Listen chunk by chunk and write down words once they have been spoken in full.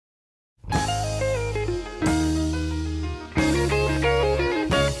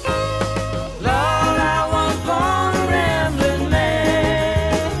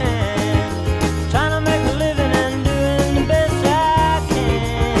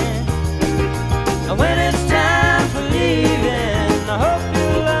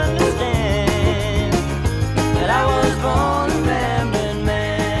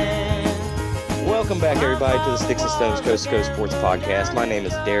everybody, to the Sticks and Stones Coast to Coast Sports Podcast. My name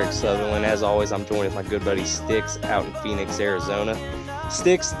is Derek Sutherland. As always, I'm joined with my good buddy Sticks out in Phoenix, Arizona.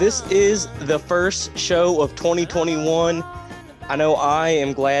 Sticks, this is the first show of 2021. I know I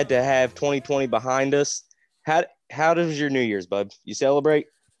am glad to have 2020 behind us. How does your New Year's, bud? You celebrate?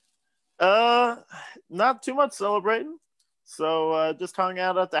 Not too much celebrating. So just hung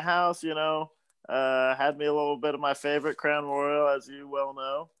out at the house, had me a little bit of my favorite, Crown Royal, as you well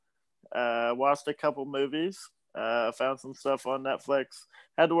know. Watched a couple movies, found some stuff on Netflix.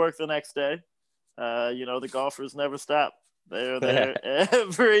 Had to work the next day. The golfers never stop. They're there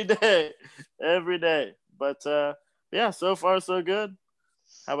every day. But yeah, so far so good.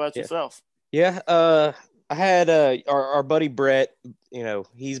 How about yourself? Yeah, I had our buddy Brett.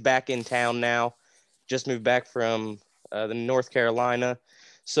 He's back in town now. Just moved back from the North Carolina.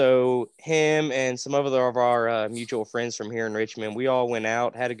 So him and some other of our mutual friends from here in Richmond, we all went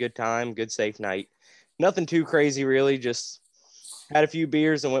out, had a good time, good safe night. Nothing too crazy, really. Just had a few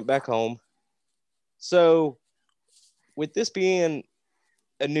beers and went back home. So with this being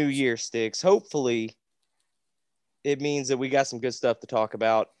a new year, Sticks, hopefully it means that we got some good stuff to talk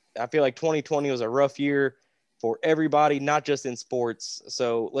about. I feel like 2020 was a rough year for everybody, not just in sports.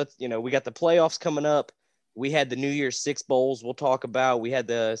 So we got the playoffs coming up. We had the New Year's Six Bowls we'll talk about. We had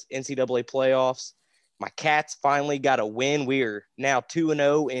the NCAA playoffs. My Cats finally got a win. We are now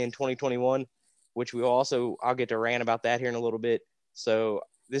 2-0 in 2021, which I'll get to rant about that here in a little bit. So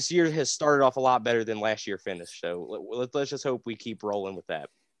this year has started off a lot better than last year finished. So let's just hope we keep rolling with that.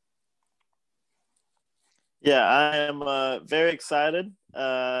 Yeah, I am very excited.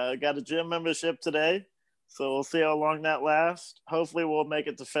 Got a gym membership today, so we'll see how long that lasts. Hopefully we'll make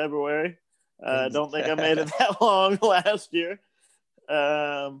it to February. I don't think I made it that long last year.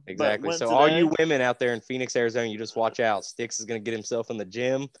 Exactly. So all you women out there in Phoenix, Arizona, you just watch out. Sticks is going to get himself in the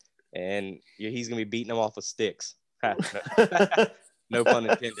gym, and he's going to be beating them off with sticks. No pun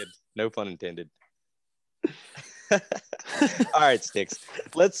intended. No pun intended. All right, Sticks.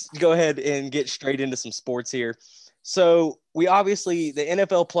 Let's go ahead and get straight into some sports here. So the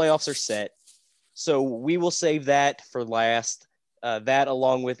NFL playoffs are set. So we will save that for last. That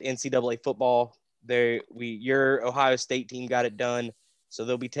along with NCAA football, your Ohio State team got it done, so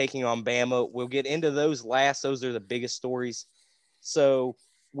they'll be taking on Bama. We'll get into those last. Those are the biggest stories. So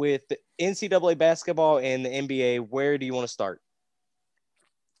with NCAA basketball and the NBA, where do you want to start?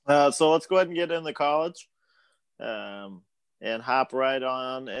 So let's go ahead and get into college, and hop right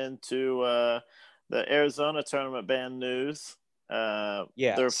on into the Arizona tournament ban news.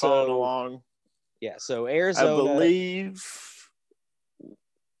 They're following along. Yeah, so Arizona, I believe,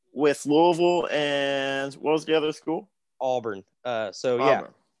 with Louisville and what was the other school? Auburn.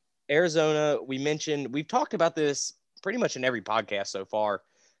 Auburn. Arizona, we've talked about this pretty much in every podcast so far,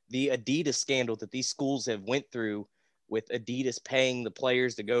 the Adidas scandal that these schools have went through with Adidas paying the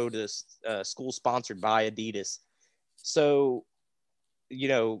players to go to school sponsored by Adidas. So,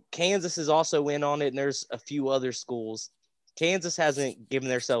 Kansas is also in on it, and there's a few other schools. Kansas hasn't given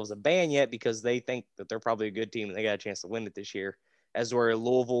themselves a ban yet because they think that they're probably a good team and they got a chance to win it this year, as where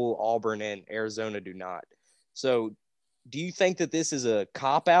Louisville, Auburn, and Arizona do not. So do you think that this is a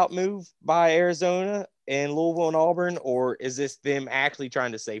cop-out move by Arizona and Louisville and Auburn, or is this them actually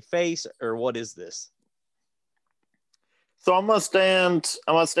trying to save face, or what is this? So I'm gonna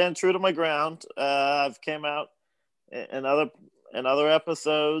stand true to my ground. I've came out in other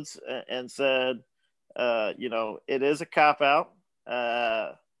episodes and said, it is a cop-out.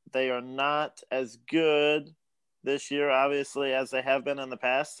 They are not as good this year, obviously, as they have been in the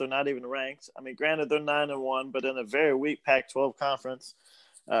past. They're not even ranked. I mean, granted, they're 9-1, but in a very weak Pac-12 conference.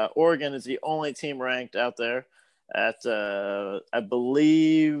 Oregon is the only team ranked out there at, I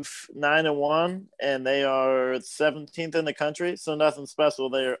believe, 9-1, and they are 17th in the country, so nothing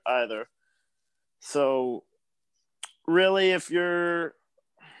special there either. So, really,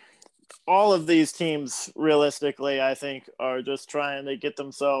 all of these teams, realistically, I think, are just trying to get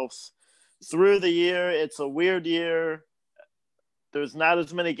themselves through the year. It's a weird year. There's not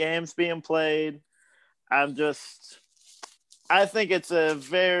as many games being played. I think it's a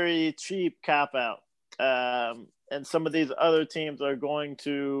very cheap cop-out. And some of these other teams are going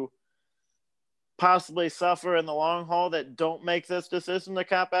to possibly suffer in the long haul that don't make this decision to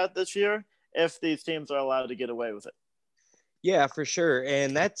cop-out this year if these teams are allowed to get away with it. Yeah, for sure.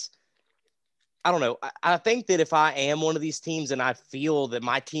 And I don't know. I think that if I am one of these teams and I feel that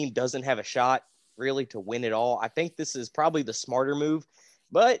my team doesn't have a shot really to win it all, I think this is probably the smarter move.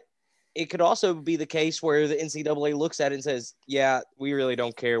 But it could also be the case where the NCAA looks at it and says, yeah, we really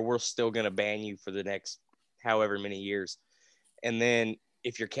don't care. We're still going to ban you for the next however many years. And then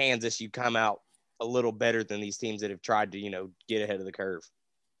if you're Kansas, you come out a little better than these teams that have tried to, get ahead of the curve.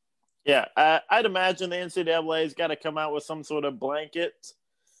 Yeah, I'd imagine the NCAA's got to come out with some sort of blanket.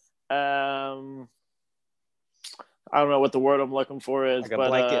 I don't know what the word I'm looking for is, Like a but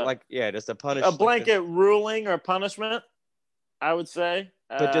blanket, just a a punish. blanket ruling or punishment, I would say.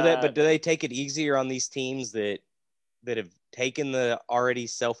 But do they take it easier on these teams that have taken the already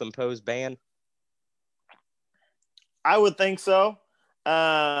self-imposed ban? I would think so.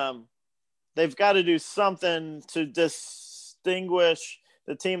 They've got to do something to distinguish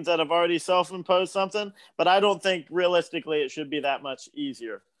the teams that have already self-imposed something, but I don't think realistically it should be that much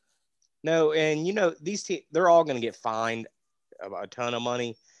easier. No, and these teams, they're all going to get fined a ton of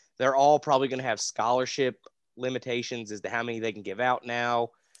money. They're all probably going to have scholarship limitations as to how many they can give out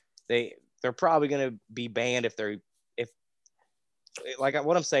now. They're probably going to be banned if like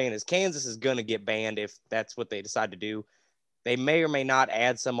what I'm saying is Kansas is going to get banned if that's what they decide to do. They may or may not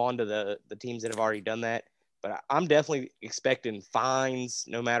add some onto the teams that have already done that, but I'm definitely expecting fines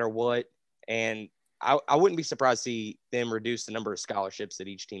no matter what. And I wouldn't be surprised to see them reduce the number of scholarships that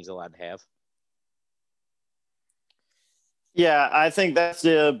each team's allowed to have. Yeah, I think that's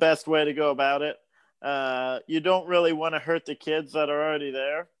the best way to go about it. You don't really want to hurt the kids that are already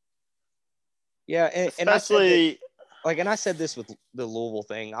there. Yeah, especially and I said this with the Louisville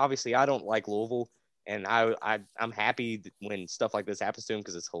thing. Obviously, I don't like Louisville, and I'm happy when stuff like this happens to them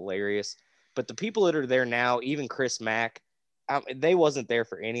because it's hilarious. But the people that are there now, even Chris Mack, they wasn't there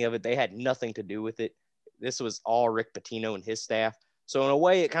for any of it. They had nothing to do with it. This was all Rick Pitino and his staff. So in a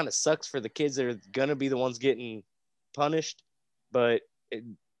way, it kind of sucks for the kids that are gonna be the ones getting punished. But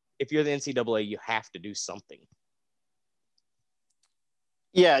if you're the NCAA, you have to do something.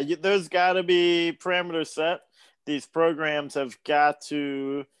 Yeah, there's got to be parameters set. These programs have got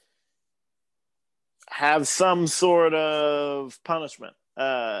to have some sort of punishment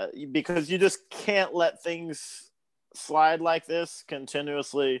because you just can't let things slide like this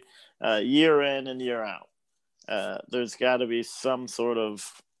continuously year in and year out. There's got to be some sort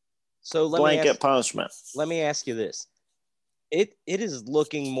of blanket punishment. Let me ask you this. It is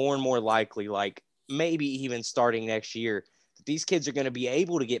looking more and more likely, like maybe even starting next year, that these kids are going to be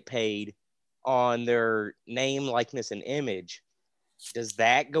able to get paid on their name, likeness, and image. Does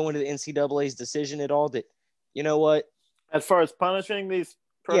that go into the NCAA's decision at all? That, you know what? As far as punishing these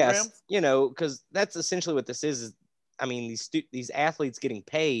programs? Yes, because that's essentially what this is. I mean, these athletes getting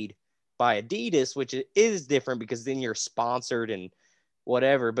paid by Adidas, which is different because then you're sponsored and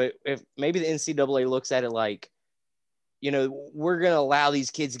whatever. But if maybe the NCAA looks at it like, we're going to allow these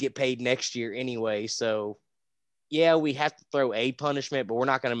kids to get paid next year anyway. So, yeah, we have to throw a punishment, but we're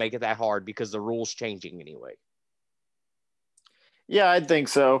not going to make it that hard because the rule's changing anyway. Yeah, I think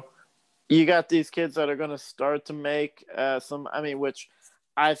so. You got these kids that are going to start to make which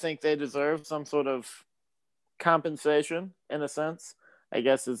I think they deserve some sort of compensation in a sense, I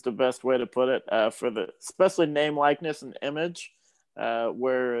guess is the best way to put it, for especially name, likeness, and image,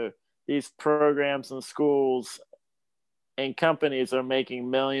 where these programs and schools and companies are making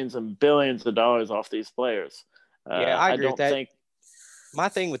millions and billions of dollars off these players. Yeah, I agree with that. My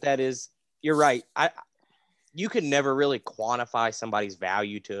thing with that is, you're right. You can never really quantify somebody's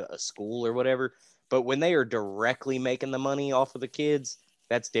value to a school or whatever, but when they are directly making the money off of the kids,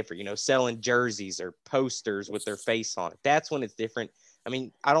 that's different. Selling jerseys or posters with their face on it. That's when it's different. I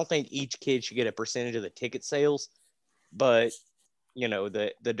mean, I don't think each kid should get a percentage of the ticket sales, but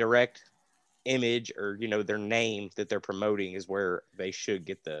the direct image or their name that they're promoting is where they should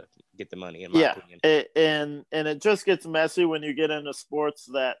get the money, in my opinion. And it just gets messy when you get into sports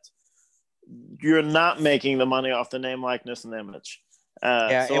that you're not making the money off the name, likeness, and image. So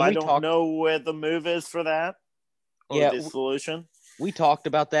I don't know where the move is for that, or the solution. We talked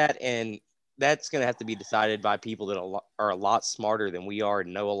about that, and that's going to have to be decided by people that are a lot smarter than we are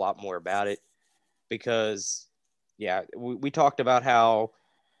and know a lot more about it. Because, we talked about how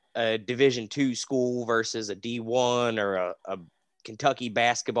a Division II school versus a D1 or a Kentucky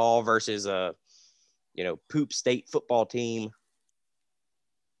basketball versus a, Poop State football team.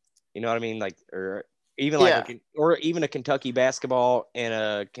 You know what I mean? Like, or even even a Kentucky basketball and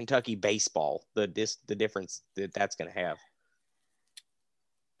a Kentucky baseball, the difference that's going to have.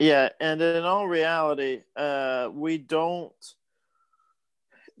 Yeah, and in all reality,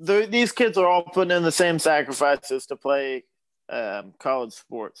 these kids are all putting in the same sacrifices to play college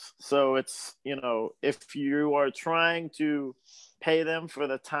sports. So it's, if you are trying to pay them for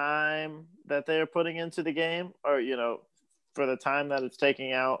the time that they're putting into the game, or, for the time that it's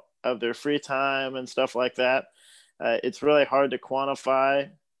taking out of their free time and stuff like that, it's really hard to quantify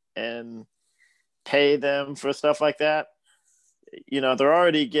and pay them for stuff like that. they're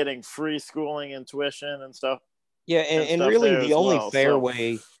already getting free schooling and tuition and stuff. Yeah, and really there the as only well. fair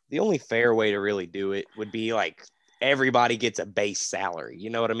way, the only fair way to really do it would be like everybody gets a base salary. You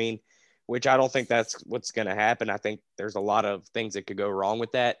know what I mean? Which I don't think that's what's going to happen. I think there's a lot of things that could go wrong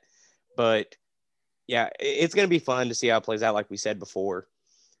with that. But yeah, it's going to be fun to see how it plays out, like we said before.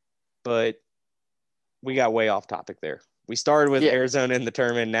 But we got way off topic there. We started with Arizona in the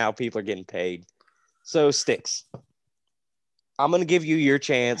tournament. Now people are getting paid. So, Sticks, I'm going to give you your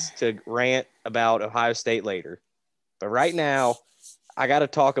chance to rant about Ohio State later. But right now, I got to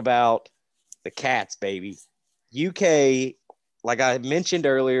talk about the Cats, baby. UK, like I mentioned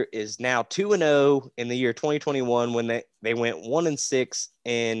earlier, is now 2-0 in the year 2021 when they went 1-6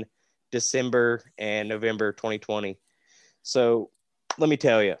 in December and November 2020. So let me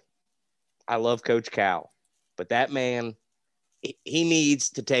tell you, I love Coach Cal, but that man, he needs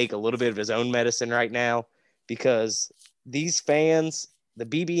to take a little bit of his own medicine right now because these fans, the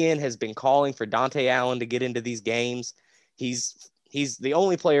BBN has been calling for Dante Allen to get into these games. He's the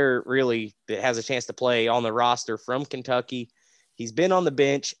only player really that has a chance to play on the roster from Kentucky. He's been on the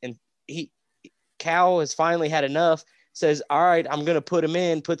bench, and Cal has finally had enough. Says, all right, I'm going to put him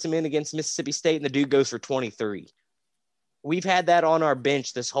in, puts him in against Mississippi State, and the dude goes for 23. We've had that on our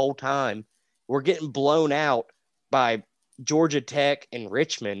bench this whole time. We're getting blown out by Georgia Tech and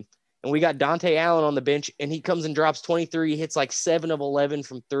Richmond, and we got Dante Allen on the bench, and he comes and drops 23, hits like 7 of 11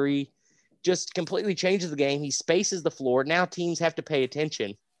 from 3, just completely changes the game. He spaces the floor. Now teams have to pay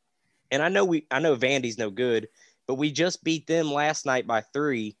attention. And I know Vandy's no good, but we just beat them last night by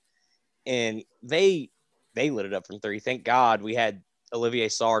 3, and they lit it up from 3. Thank God we had Olivier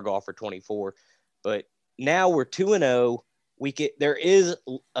Sarr go off for 24. But now we're 2-0. There is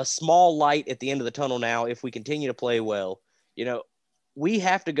a small light at the end of the tunnel now if we continue to play well. We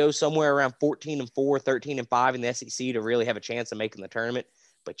have to go somewhere around 14-4, 13-5 in the SEC to really have a chance of making the tournament.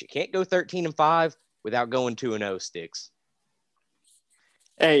 But you can't go 13-5 without going 2-0, Sticks.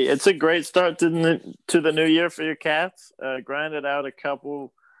 Hey, it's a great start to the new year for your Cats. Grinded out a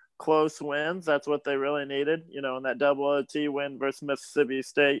couple close wins. That's what they really needed. In that double OT win versus Mississippi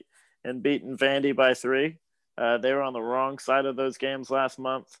State and beating Vandy by 3. They were on the wrong side of those games last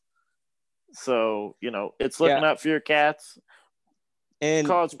month. So, it's looking up for your Cats. And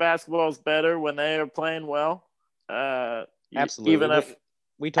college basketball is better when they are playing well. Absolutely. Even if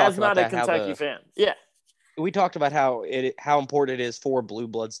we talked about not a Kentucky fan. Yeah. We talked about how important it is for Blue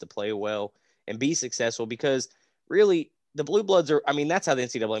Bloods to play well and be successful because really the Blue Bloods that's how the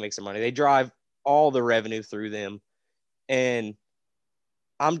NCAA makes their money. They drive all the revenue through them. And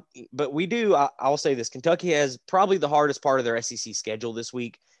I'll say this. Kentucky has probably the hardest part of their SEC schedule this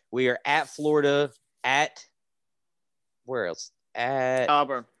week. We are at Florida, where else? At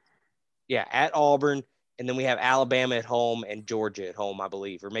Auburn. Yeah, at Auburn. And then we have Alabama at home and Georgia at home, I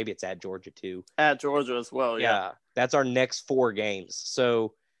believe. Or maybe it's at Georgia too. At Georgia as well, yeah. That's our next 4 games.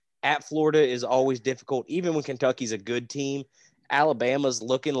 So at Florida is always difficult. Even when Kentucky's a good team, Alabama's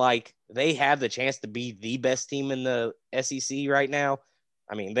looking like they have the chance to be the best team in the SEC right now.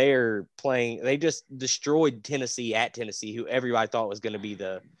 They just destroyed Tennessee at Tennessee, who everybody thought was going to be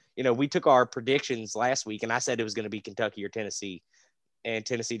we took our predictions last week, and I said it was going to be Kentucky or Tennessee, and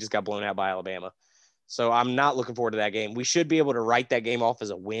Tennessee just got blown out by Alabama. So I'm not looking forward to that game. We should be able to write that game off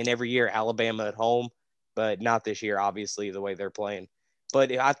as a win every year, Alabama at home, but not this year, obviously, the way they're playing.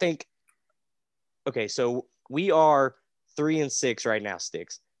 But I think, okay, so we are 3-6 right now,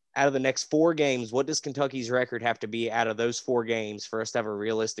 Sticks. Out of the next 4 games, what does Kentucky's record have to be out of those 4 games for us to have a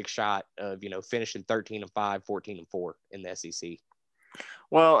realistic shot of, finishing 13-5, 14-4 in the SEC?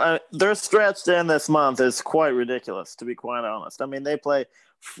 Well, their stretch to end this month is quite ridiculous, to be quite honest. They play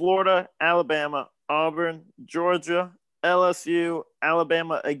Florida, Alabama, Auburn, Georgia, LSU,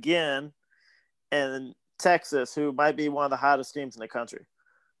 Alabama again, and Texas, who might be one of the hottest teams in the country.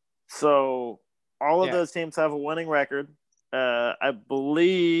 So all of those teams have a winning record. I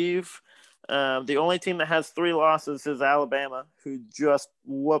believe the only team that has 3 losses is Alabama, who just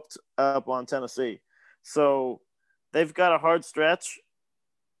whooped up on Tennessee. So they've got a hard stretch.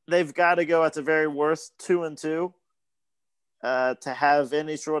 They've got to go at the very worst 2-2 to have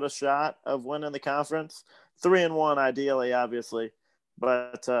any sort of shot of winning the conference. 3-1 ideally, obviously,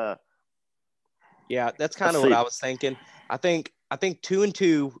 but that's kind of what I was thinking. I think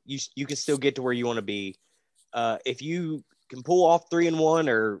 2-2, you can still get to where you want to be. If you can pull off 3-1,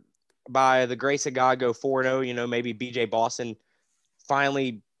 or by the grace of God go 4-0, maybe BJ Boston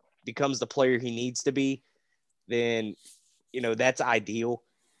finally becomes the player he needs to be, then that's ideal.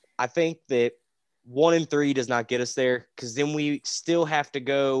 I think that 1-3 does not get us there because then we still have to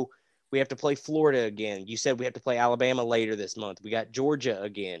go We have to play Florida again. You said we have to play Alabama later this month. We got Georgia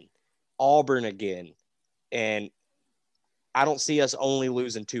again, Auburn again. And I don't see us only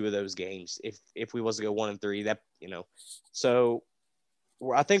losing 2 of those games if we was to go 1-3. That, so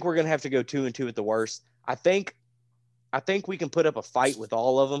I think we're going to have to go 2-2 at the worst. I think we can put up a fight with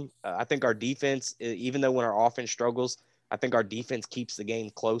all of them. I think our defense, even though when our offense struggles, I think our defense keeps the game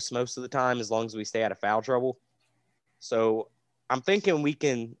close most of the time as long as we stay out of foul trouble. So I'm thinking we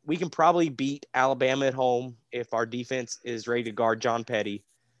can probably beat Alabama at home if our defense is ready to guard John Petty,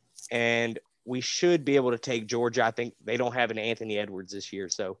 and we should be able to take Georgia. I think they don't have an Anthony Edwards this year,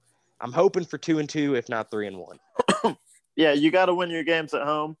 so I'm hoping for 2-2, if not 3-1. Yeah, you got to win your games at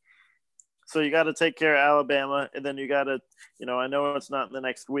home. So you got to take care of Alabama, and then you got to, I know it's not in the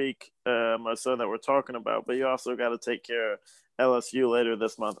next week or so that we're talking about, but you also got to take care of LSU later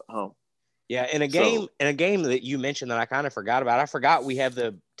this month at home. Yeah, in a game that you mentioned that I kind of forgot about. I forgot we have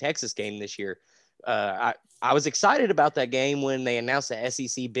the Texas game this year. I was excited about that game when they announced the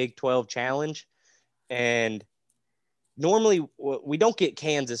SEC Big 12 Challenge, and normally we don't get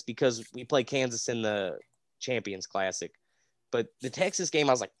Kansas because we play Kansas in the Champions Classic. But the Texas game,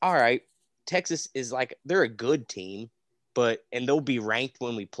 I was like, all right, Texas is like, they're a good team, and they'll be ranked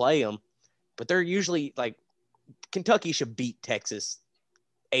when we play them, but they're usually like, Kentucky should beat Texas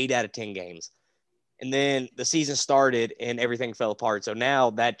 8 out of 10 games. And then the season started and everything fell apart. So now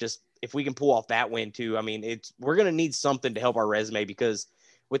that just, if we can pull off that win too, I mean, we're going to need something to help our resume, because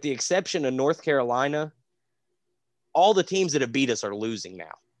with the exception of North Carolina, all the teams that have beat us are losing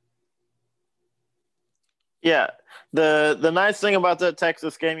now. Yeah. The nice thing about that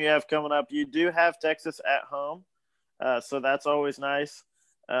Texas game you have coming up, you do have Texas at home. So that's always nice.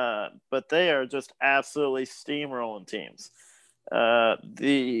 But they are just absolutely steamrolling teams.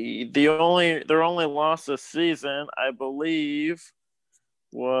 Their only loss this season, I believe,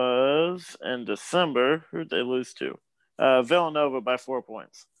 was in December. Who'd they lose to? Villanova by 4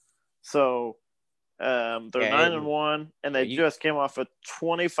 points. So they're 9-1, and they just came off a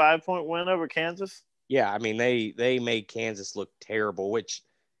 25-point win over Kansas. Yeah, I mean, they made Kansas look terrible, which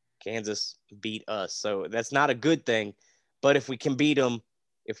Kansas beat us. So that's not a good thing. But if we can beat them,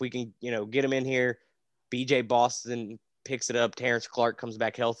 if we can, get them in here, BJ Boston picks it up, Terrence Clark comes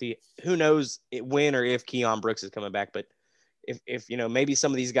back healthy. Who knows when or if Keon Brooks is coming back. But if maybe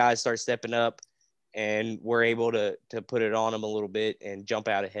some of these guys start stepping up and we're able to put it on them a little bit and jump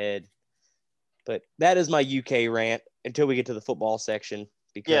out ahead. But that is my UK rant until we get to the football section.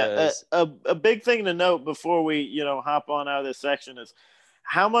 Because a big thing to note before we, hop on out of this section is,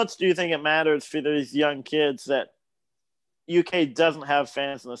 how much do you think it matters for these young kids that UK doesn't have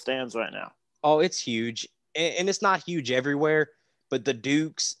fans in the stands right now? Oh, it's huge. And it's not huge everywhere, but the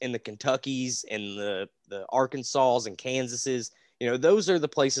Dukes and the Kentuckys and the Arkansas and Kansases, those are the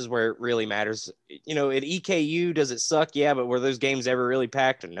places where it really matters. At EKU, does it suck? Yeah, but were those games ever really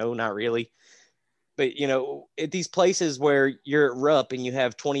packed? No, not really. But, at these places where you're at Rupp and you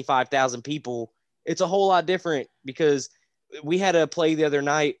have 25,000 people, it's a whole lot different, because we had a play the other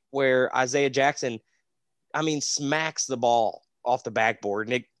night where Isaiah Jackson, smacks the ball off the backboard,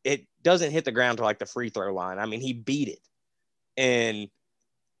 and it doesn't hit the ground to like the free throw line. I mean, he beat it. And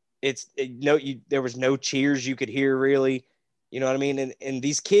there was no cheers you could hear, really. You know what I mean? And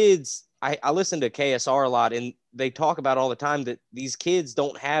these kids, I listen to KSR a lot, and they talk about all the time that these kids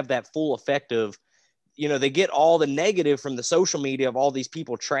don't have that full effect of, they get all the negative from the social media of all these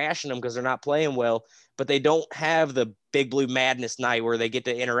people trashing them because they're not playing well, but they don't have the Big Blue Madness night where they get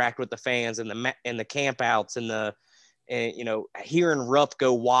to interact with the fans and the camp outs and hearing Rupp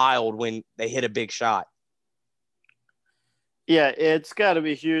go wild when they hit a big shot. Yeah, it's got to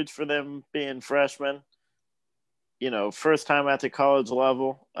be huge for them being freshmen. First time at the college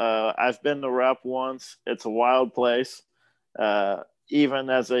level. I've been to Rupp once. It's a wild place. Even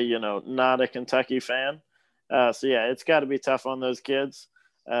as a, not a Kentucky fan. So, yeah, it's got to be tough on those kids.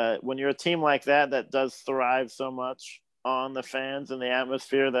 When you're a team like that does thrive so much on the fans and the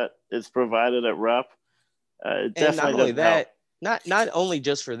atmosphere that is provided at Rupp, it definitely and not only that, help. not only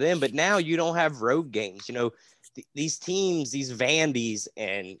just for them, but now you don't have road games. These teams, these Vandies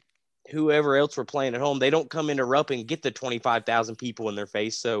and whoever else were playing at home, they don't come into Rupp and get the 25,000 people in their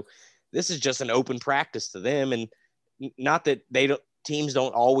face. So this is just an open practice to them. And not that teams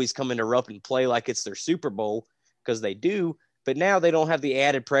don't always come into Rupp and play like it's their Super Bowl, because they do, but now they don't have the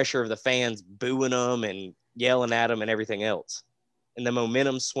added pressure of the fans booing them and yelling at them and everything else. And the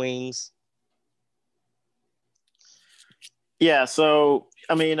momentum swings. Yeah. So,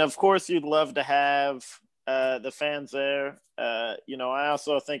 of course you'd love to have the fans there. I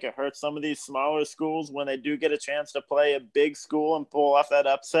also think it hurts some of these smaller schools when they do get a chance to play a big school and pull off that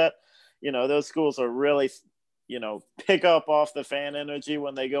upset. those schools are really, pick up off the fan energy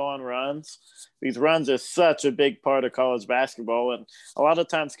when they go on runs. These runs are such a big part of college basketball. And a lot of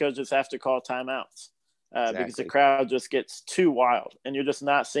times coaches have to call timeouts because the crowd just gets too wild. And you're just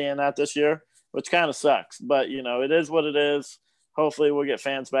not seeing that this year, which kind of sucks. But, it is what it is. Hopefully we'll get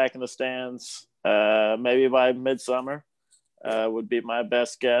fans back in the stands maybe by midsummer would be my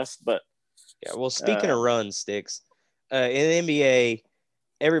best guess. But yeah, well, speaking of runs, Sticks, in the NBA,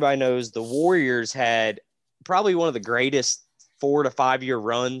 everybody knows the Warriors had probably one of the greatest 4 to 5 year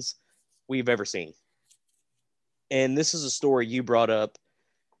runs we've ever seen. And this is a story you brought up.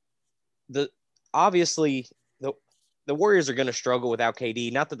 Obviously the Warriors are going to struggle without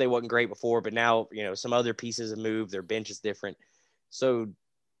KD. Not that they wasn't great before, but now, some other pieces have moved. Their bench is different. So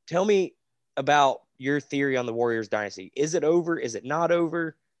tell me about your theory on the Warriors dynasty. Is it over? Is it not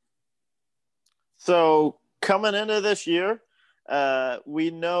over? So coming into this year, we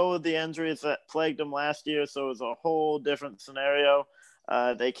know the injuries that plagued them last year, so it was a whole different scenario.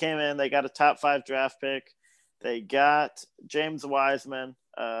 They came in, they got a top 5 draft pick. They got James Wiseman,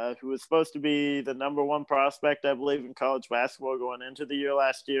 who was supposed to be the number 1 prospect, I believe, in college basketball going into the year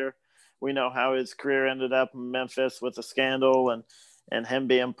last year. We know how his career ended up in Memphis with a scandal and him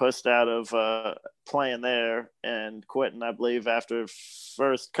being pushed out of playing there and quitting, I believe, after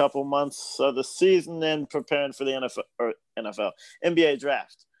first couple months of the season and preparing for the NBA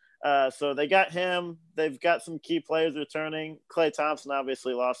draft. So they got him. They've got some key players returning. Klay Thompson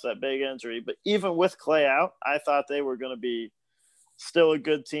obviously lost that big injury, but even with Klay out, I thought they were going to be still a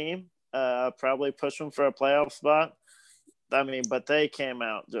good team, probably pushing for a playoff spot. But they came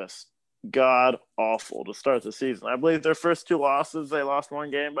out just god awful to start the season. I believe their first 2 losses, they lost one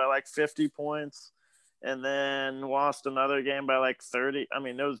game by like 50 points and then lost another game by like 30.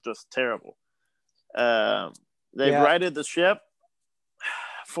 It was just terrible. They've righted the ship.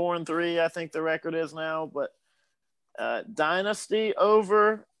 4-3, I think the record is now, but dynasty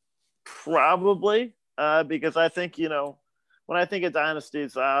over probably because I think, when I think of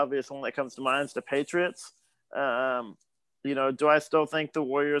dynasties, the obvious one that comes to mind is the Patriots. Do I still think the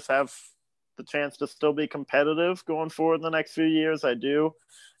Warriors have the chance to still be competitive going forward in the next few years? I do.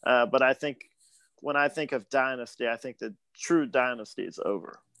 But I think when I think of dynasty, I think the true dynasty is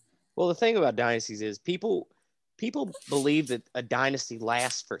over. Well, the thing about dynasties is people believe that a dynasty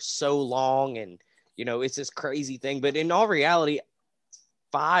lasts for so long and, it's this crazy thing. But in all reality,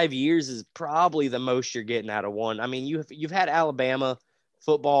 5 years is probably the most you're getting out of one. You've had Alabama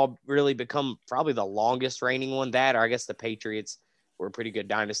football really become probably the longest reigning one, that, or I guess the Patriots were a pretty good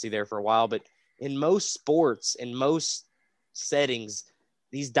dynasty there for a while. But in most sports, in most settings,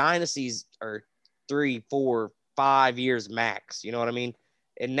 these dynasties are 3, 4, 5 years max. You know what I mean?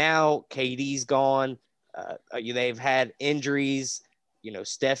 And now KD's gone. They've had injuries.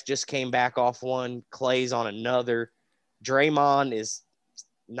 Steph just came back off one. Clay's on another. Draymond is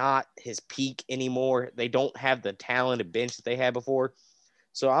not his peak anymore. They don't have the talented bench that they had before.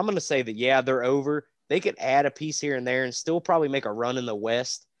 So I'm going to say that, yeah, they're over. They could add a piece here and there and still probably make a run in the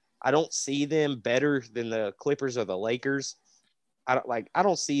West. I don't see them better than the Clippers or the Lakers. I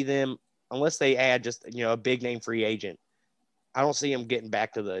don't see them unless they add just, a big name free agent. I don't see them getting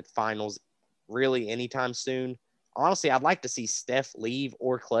back to the finals really anytime soon. Honestly, I'd like to see Steph leave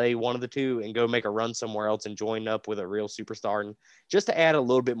or Klay, one of the two, and go make a run somewhere else and join up with a real superstar, and just to add a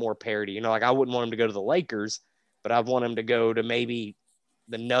little bit more parity. I wouldn't want him to go to the Lakers, but I'd want him to go to maybe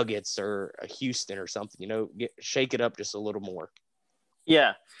the Nuggets or a Houston or something, shake it up just a little more.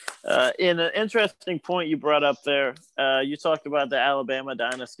 Yeah. In an interesting point you brought up there, you talked about the Alabama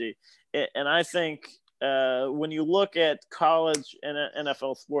dynasty. And I think when you look at college and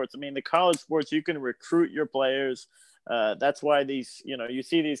NFL sports, the college sports, you can recruit your players. That's why these, you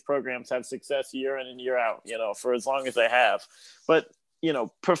see these programs have success year in and year out, for as long as they have. But,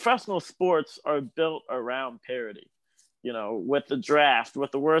 professional sports are built around parity. With the draft,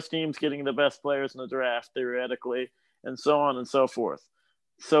 with the worst teams getting the best players in the draft, theoretically, and so on and so forth.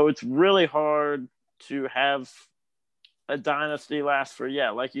 So it's really hard to have a dynasty last for,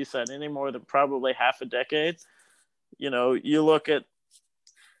 like you said, any more than probably half a decade. You look at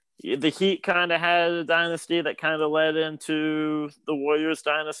the Heat kind of had a dynasty that kind of led into the Warriors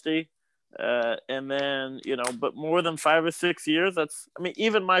dynasty. And then, but more than 5 or 6 years,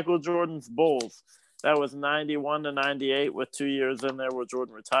 even Michael Jordan's Bulls, that was 91 to 98 with 2 years in there where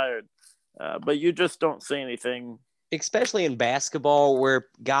Jordan retired. But you just don't see anything. Especially in basketball where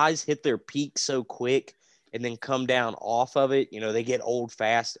guys hit their peak so quick and then come down off of it. They get old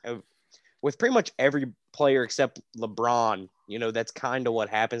fast. With pretty much every player except LeBron, that's kind of what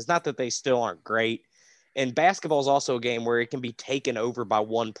happens. Not that they still aren't great. And basketball is also a game where it can be taken over by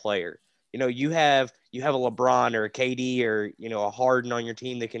one player. you have a LeBron or a KD or a Harden on your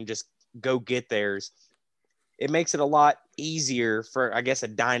team that can just go get theirs. It makes it a lot easier for, I guess, a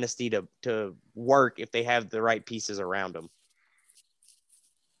dynasty to work if they have the right pieces around them.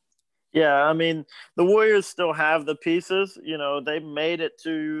 Yeah, I mean, the Warriors still have the pieces. They made it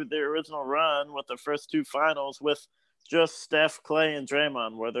to the original run with the first two finals with just Steph, Clay, and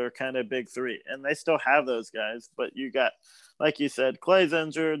Draymond, where they're kind of big three. And they still have those guys. But you got, like you said, Clay's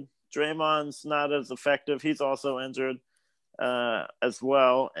injured. Draymond's not as effective. He's also injured as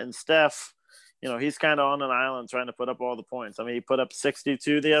well. And Steph, he's kind of on an island trying to put up all the points. I mean, he put up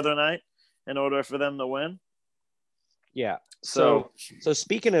 62 the other night in order for them to win. Yeah. So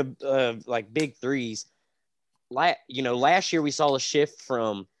speaking of like big threes, last year we saw a shift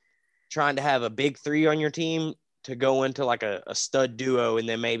from trying to have a big three on your team to go into like a stud duo and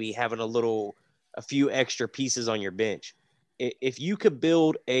then maybe having a few extra pieces on your bench. If you could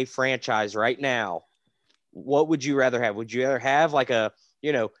build a franchise right now, what would you rather have? Would you rather have like an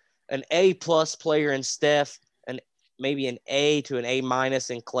A+ player in Steph, and maybe an A to an A-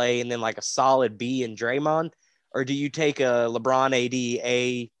 in Clay, and then like a solid B in Draymond? Or do you take a LeBron AD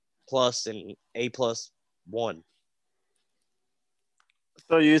A+ and A+1?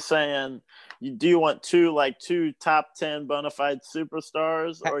 So you're saying, do you want two top 10 bona fide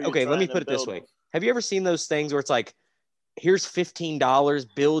superstars? Or Okay, let me put it this way. Have you ever seen those things where it's like, here's $15,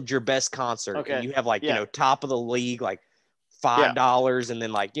 build your best concert. Okay. And you have like, top of the league, like $5, and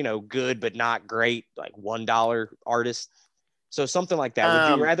then like, good but not great, like $1 artists. So something like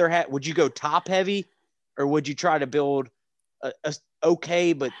that. Would you go top heavy, or would you try to build a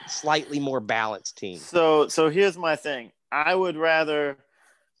okay but slightly more balanced team? So here's my thing. I would rather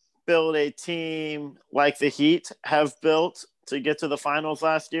build a team like the Heat have built to get to the finals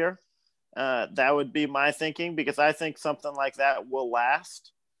last year. That would be my thinking, because I think something like that will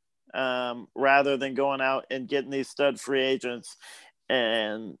last, rather than going out and getting these stud free agents.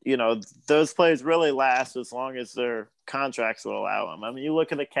 And, those players really last as long as their contracts will allow them. I mean, you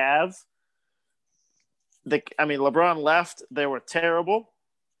look at the Cavs. LeBron left. They were terrible.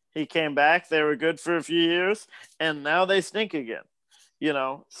 He came back. They were good for a few years. And now they stink again.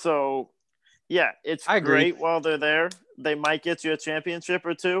 So, yeah, it's great while they're there. They might get you a championship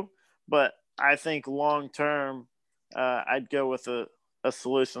or two. But I think long term, I'd go with a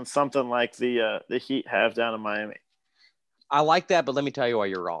solution, something like the Heat have down in Miami. I like that, but let me tell you why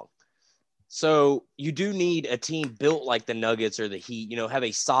you're wrong. So you do need a team built like the Nuggets or the Heat, have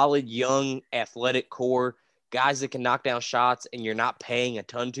a solid, young, athletic core, guys that can knock down shots, and you're not paying a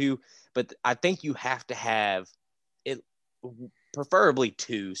ton to. But I think you have to have it, preferably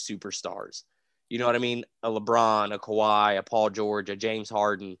two superstars. You know what I mean? A LeBron, a Kawhi, a Paul George, a James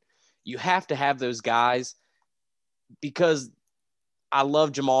Harden. You have to have those guys, because I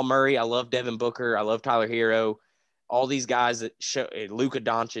love Jamal Murray. I love Devin Booker. I love Tyler Hero. All these guys that show Luka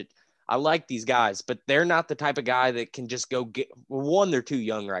Doncic. I like these guys, but they're not the type of guy that can just go get – one, they're too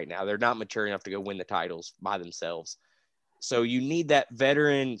young right now. They're not mature enough to go win the titles by themselves. So you need that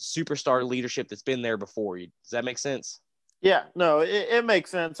veteran superstar leadership that's been there before. Does that make sense? Yeah, no, it makes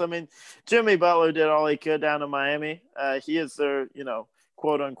sense. I mean, Jimmy Butler did all he could down in Miami. He is their,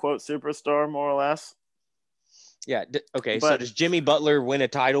 quote-unquote superstar, more or less. Yeah, okay. So does Jimmy Butler win a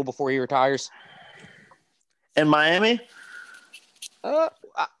title before he retires? In Miami?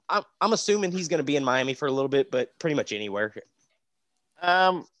 I'm assuming he's going to be in Miami for a little bit, but pretty much anywhere.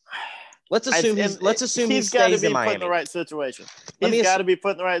 Let's assume he stays in Miami. Put in the right situation. He's got to be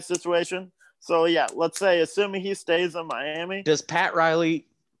put in the right situation. So yeah, let's say assuming he stays in Miami. Does Pat Riley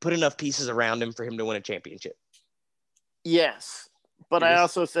put enough pieces around him for him to win a championship? Yes, but I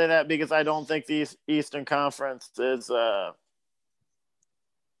also say that because I don't think the Eastern Conference is,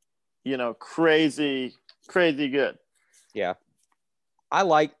 crazy good. Yeah. I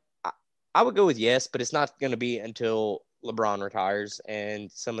would go with yes, but it's not going to be until LeBron retires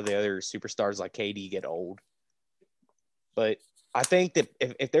and some of the other superstars like KD get old. But I think that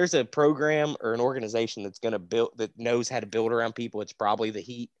if there's a program or an organization that's going to build, that knows how to build around people, it's probably the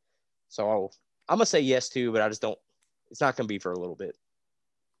Heat. So I'm going to say yes too, but it's not going to be for a little bit.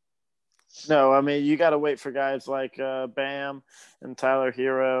 No, I mean, you got to wait for guys like Bam and Tyler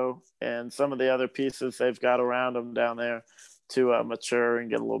Hero and some of the other pieces they've got around them down there to mature and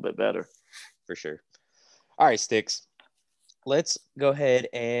get a little bit better. For sure. All right, Sticks. Let's go ahead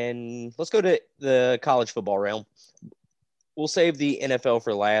and let's go to the college football realm. We'll save the NFL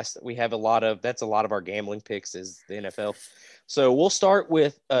for last. We have a lot of our gambling picks is the NFL. So we'll start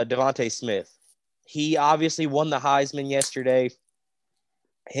with Devontae Smith. He obviously won the Heisman yesterday.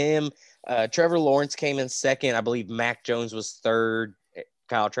 Trevor Lawrence came in second. I believe Mac Jones was third.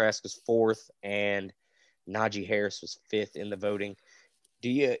 Kyle Trask was fourth, and Najee Harris was fifth in the voting.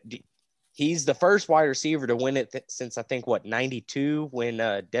 He's the first wide receiver to win it since I think 92 when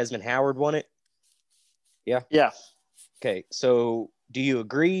Desmond Howard won it. Yeah. Yeah. Okay. So do you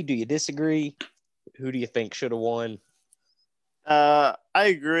agree? Do you disagree? Who do you think should have won? I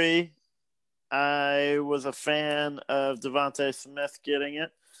agree. I was a fan of Devontae Smith getting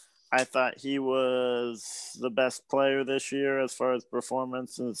it. I thought he was the best player this year as far as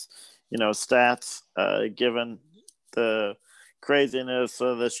performances, stats, given the craziness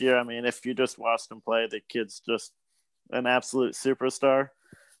of this year. I mean, if you just watched him play, the kid's just an absolute superstar.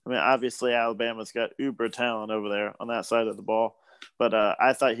 I mean, obviously Alabama's got uber talent over there on that side of the ball, but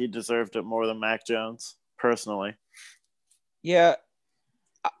I thought he deserved it more than Mac Jones personally. Yeah.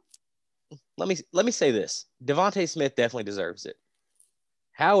 Let me say this. Devontae Smith definitely deserves it.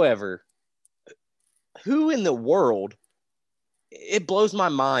 However, who in the world, it blows my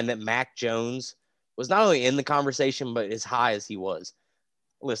mind that Mac Jones was not only in the conversation, but as high as he was.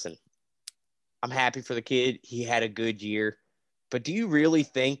 Listen, I'm happy for the kid. He had a good year. But do you really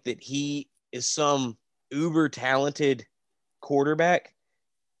think that he is some uber talented quarterback?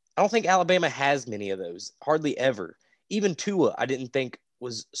 I don't think Alabama has many of those. Hardly ever. Even Tua, I didn't think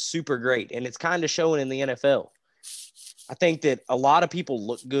was super great. And it's kind of showing in the NFL. I think that a lot of people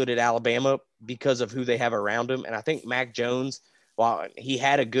look good at Alabama because of who they have around them. And I think Mac Jones, while he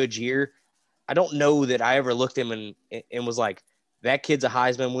had a good year, I don't know that I ever looked at him and was like, that kid's a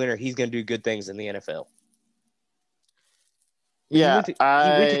Heisman winner. He's going to do good things in the NFL. He went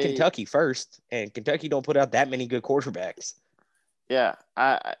to Kentucky first, and Kentucky don't put out that many good quarterbacks. Yeah,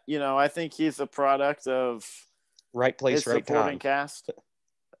 I think he's a product of right place, right supporting time. Cast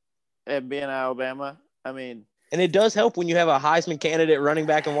and being Alabama. I mean, and it does help when you have a Heisman candidate running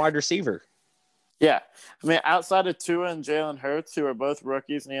back and wide receiver. Yeah, I mean, outside of Tua and Jalen Hurts, who are both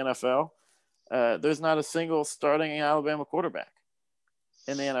rookies in the NFL, there's not a single starting Alabama quarterback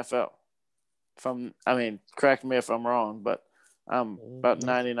in the NFL. Correct me if I'm wrong, but I'm about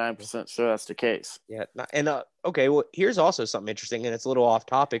 99% sure that's the case. Yeah. And okay, well, here's also something interesting, and it's a little off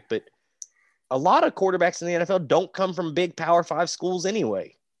topic, but a lot of quarterbacks in the NFL don't come from big Power 5 schools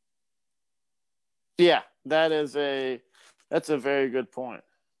anyway. Yeah, that's a very good point.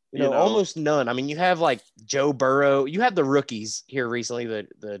 Almost none. I mean, you have like Joe Burrow. You have the rookies here recently,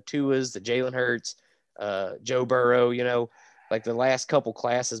 the Tuas, the Jalen Hurts, Joe Burrow, like the last couple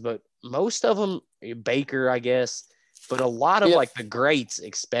classes, but most of them, Baker, I guess, but a lot of like the greats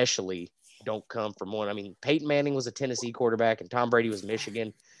especially don't come from one. I mean, Peyton Manning was a Tennessee quarterback and Tom Brady was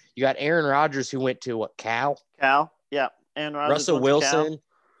Michigan. You got Aaron Rodgers who went to Cal? Cal, yeah. Aaron Rodgers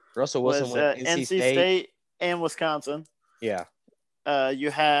Russell Wilson went NC State and Wisconsin. Yeah.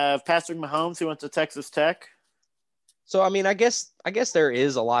 You have Patrick Mahomes who went to Texas Tech. So I mean, I guess there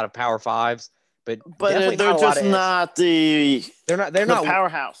is a lot of Power 5s, but they're just not the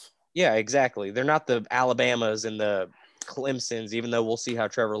powerhouse. Yeah, exactly. They're not the Alabamas and the Clemsons, even though we'll see how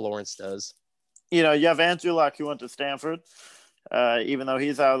Trevor Lawrence does. You have Andrew Luck who went to Stanford. Even though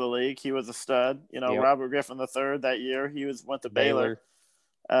he's out of the league, he was a stud. Robert Griffin III that year, he went to Baylor.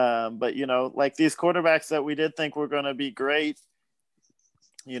 But like these quarterbacks that we did think were going to be great.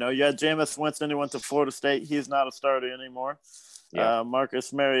 You had Jameis Winston who went to Florida State. He's not a starter anymore. Yeah.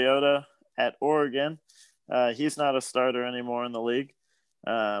 Marcus Mariota at Oregon. He's not a starter anymore in the league.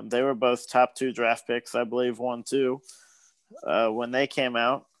 They were both top 2 draft picks, I believe, 1-2 when they came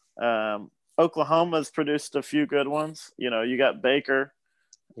out. Oklahoma's produced a few good ones. You got Baker.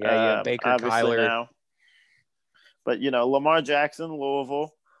 Yeah, you have Baker, Kyler. Now. But, Lamar Jackson,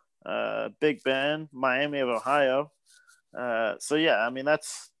 Louisville, Big Ben, Miami of Ohio. So, yeah, I mean,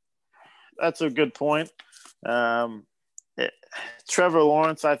 that's a good point. Trevor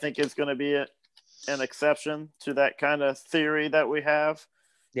Lawrence, I think, is going to be an exception to that kind of theory that we have.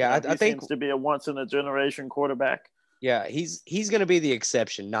 Yeah, I think seems to be a once-in-a-generation quarterback. Yeah, he's going to be the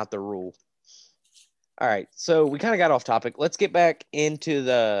exception, not the rule. All right, so we kind of got off topic. Let's get back into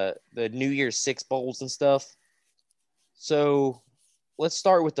the New Year's Six bowls and stuff. So let's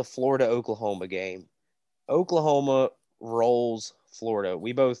start with the Florida-Oklahoma game. Oklahoma rolls Florida.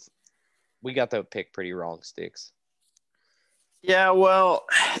 We got the pick pretty wrong, Sticks. Yeah, well,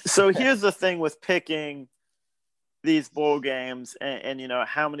 so here's the thing with picking these bowl games and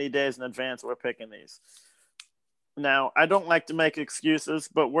how many days in advance we're picking these. Now, I don't like to make excuses,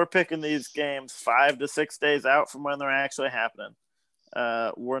 but we're picking these games 5 to 6 days out from when they're actually happening.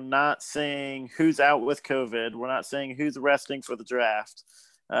 We're not seeing who's out with COVID. We're not seeing who's resting for the draft.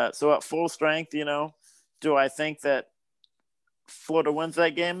 So at full strength, do I think that Florida wins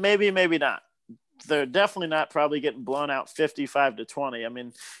that game? Maybe, maybe not. they're definitely not probably getting blown out 55-20. I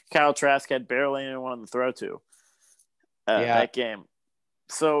mean, Kyle Trask had barely anyone to throw to that game.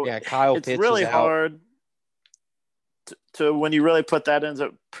 So yeah, Kyle it's Pitts really was out. hard to when you really put that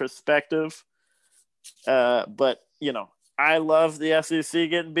into perspective. But, I love the SEC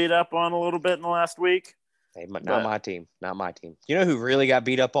getting beat up on a little bit in the last week. Hey, not my team. Not my team. You know who really got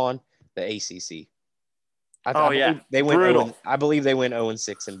beat up on? The ACC. I believe they went brutal. I believe they went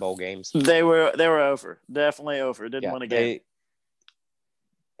 0-6 in bowl games. They were over. Definitely over. Didn't win a game.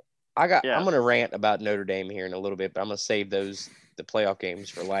 I'm going to rant about Notre Dame here in a little bit, but I'm going to save the playoff games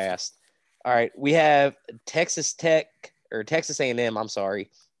for last. All right, we have Texas A&M, I'm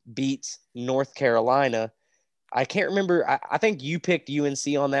sorry, beats North Carolina. I can't remember. I think you picked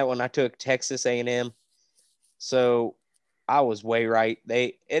UNC on that one. I took Texas A&M. So I was way right.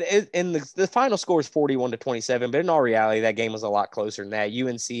 The final score is 41-27, but in all reality, that game was a lot closer than that.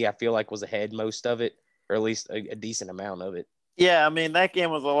 UNC, I feel like, was ahead most of it, or at least a decent amount of it. Yeah, I mean, that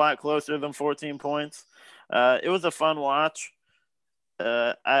game was a lot closer than 14 points. It was a fun watch.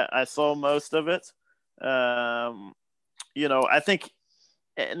 I saw most of it. I think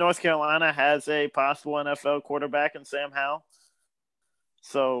North Carolina has a possible NFL quarterback in Sam Howell.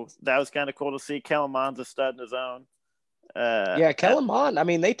 So that was kind of cool to see. Kellen Mond's a stud in his own. Kellen Mond, I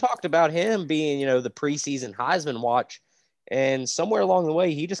mean, they talked about him being, the preseason Heisman watch, and somewhere along the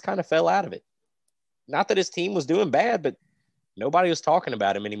way, he just kind of fell out of it. Not that his team was doing bad, but nobody was talking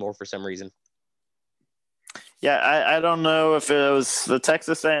about him anymore for some reason. Yeah, I don't know if it was the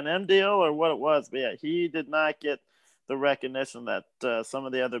Texas A&M deal or what it was, but yeah, he did not get the recognition that some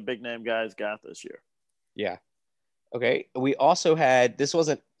of the other big-name guys got this year. Yeah. Okay, we also had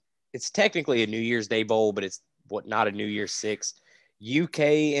it's technically a New Year's Day bowl, but it's not a New Year's Six. UK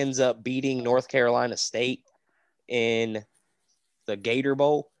ends up beating North Carolina State in the Gator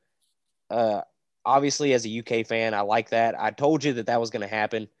Bowl. Obviously, as a UK fan, I like that. I told you that was going to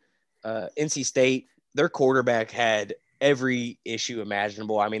happen. NC State, their quarterback had every issue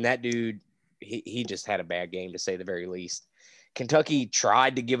imaginable. I mean, that dude, he just had a bad game, to say the very least. Kentucky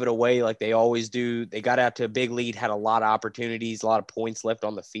tried to give it away like they always do. They got out to a big lead, had a lot of opportunities, a lot of points left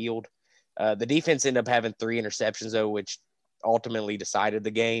on the field. The defense ended up having 3 interceptions, though, which ultimately decided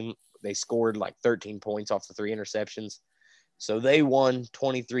the game. They scored like 13 points off the 3 interceptions. So they won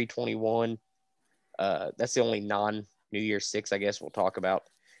 23-21. That's the only non-New Year's Six, I guess, we'll talk about.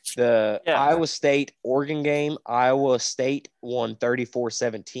 The Iowa State-Oregon game, Iowa State won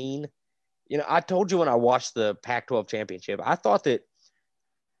 34-17. I told you when I watched the Pac-12 championship, I thought that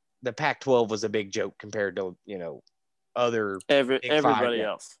the Pac-12 was a big joke compared to, everybody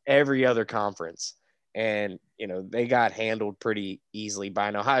else, every other conference. And, they got handled pretty easily by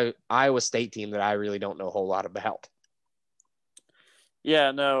an Iowa State team that I really don't know a whole lot about.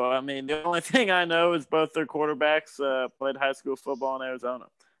 Yeah, no, I mean, the only thing I know is both their quarterbacks played high school football in Arizona.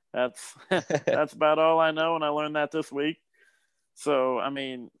 That's about all I know, and I learned that this week. So, I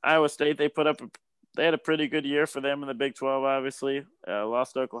mean, Iowa State, they had a pretty good year for them in the Big 12, obviously.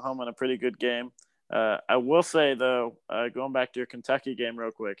 Lost to Oklahoma in a pretty good game. I will say, though, going back to your Kentucky game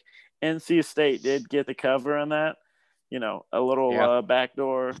real quick, NC State did get the cover in that. A little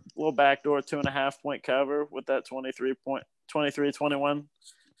backdoor 2.5-point cover with that 23-21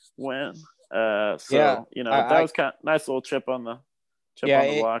 win. That was kind of nice little chip on the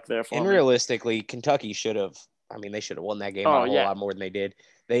block there for me. And realistically, Kentucky should have. I mean, they should have won that game by a whole lot more than they did.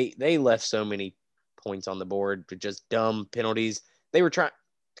 They left so many points on the board for just dumb penalties. They were trying.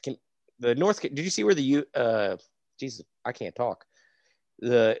 Did you see where Jesus, I can't talk.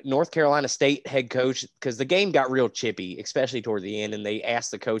 The North Carolina State head coach, because the game got real chippy, especially toward the end, and they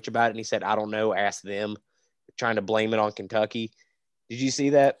asked the coach about it, and he said, "I don't know, ask them," trying to blame it on Kentucky. Did you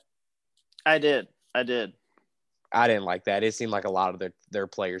see that? I did. I didn't like that. It seemed like a lot of their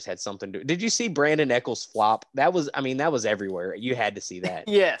players had something to do. Did you see Brandon Eccles flop? That was everywhere. You had to see that.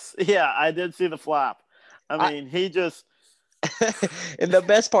 Yes. Yeah, I did see the flop. I mean, he just and the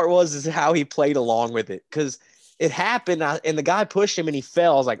best part is how he played along with it, because it happened and the guy pushed him and he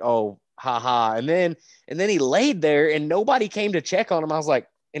fell. I was like, oh, haha. And then he laid there and nobody came to check on him. I was like,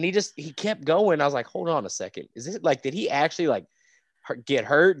 and he kept going. I was like, hold on a second. Is it like, did he actually get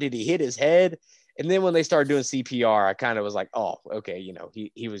hurt? Did he hit his head? And then when they started doing CPR, I kind of was like, oh, okay.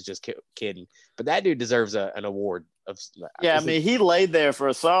 He was just kidding, but that dude deserves an award he laid there for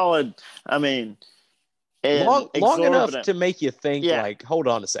a solid, long enough to make you think like, hold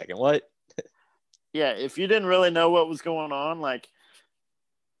on a second. What? Yeah. If you didn't really know what was going on,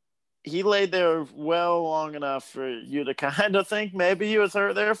 he laid there well long enough for you to kind of think maybe he was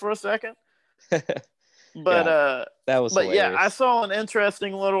hurt there for a second. But that was hilarious. I saw an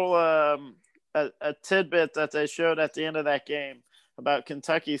interesting little a tidbit that they showed at the end of that game about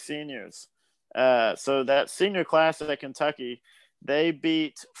Kentucky seniors. So that senior class at Kentucky, they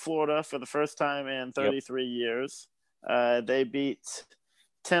beat Florida for the first time in 33 years. They beat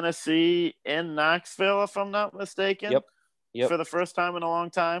Tennessee in Knoxville, if I'm not mistaken, for the first time in a long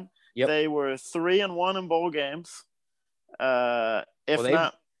time. They were 3-1 in bowl games.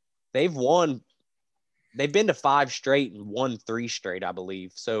 They've won. They've been to 5 straight and won 3 straight, I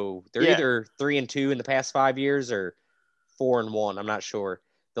believe. So they're either 3-2 in the past 5 years or 4-1. I'm not sure.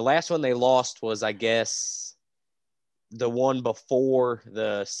 The last one they lost was, I guess, the one before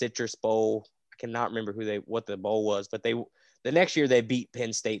the Citrus Bowl. I cannot remember what the bowl was, but the next year they beat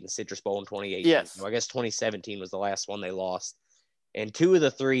Penn State in the Citrus Bowl in 2018. Yes. So I guess 2017 was the last one they lost. And 2 of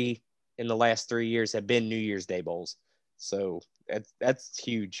the 3 in the last 3 years have been New Year's Day bowls. So that's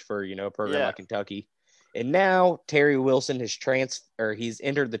huge for, a program like Kentucky. And now Terry Wilson he's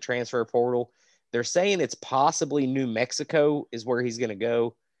entered the transfer portal. They're saying it's possibly New Mexico is where he's going to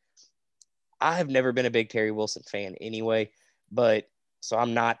go. I have never been a big Terry Wilson fan anyway, so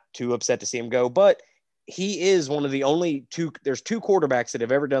I'm not too upset to see him go. But he is one of the only there's 2 quarterbacks that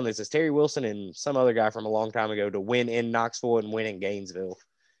have ever done this. It's Terry Wilson and some other guy from a long time ago to win in Knoxville and win in Gainesville.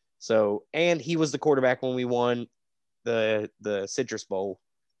 So, and he was the quarterback when we won the Citrus Bowl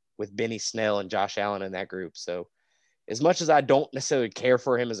with Benny Snell and Josh Allen in that group. So as much as I don't necessarily care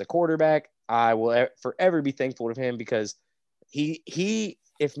for him as a quarterback, I will forever be thankful to him because he,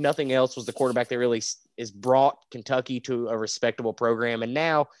 if nothing else, was the quarterback that really is brought Kentucky to a respectable program. And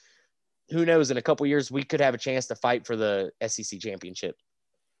now, who knows, in a couple of years, we could have a chance to fight for the SEC championship.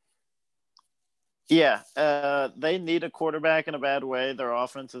 Yeah, they need a quarterback in a bad way. Their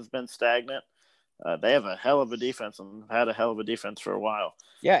offense has been stagnant. They have a hell of a defense and had a hell of a defense for a while.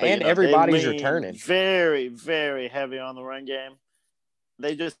 Yeah, but, and everybody's returning. Very, very heavy on the run game.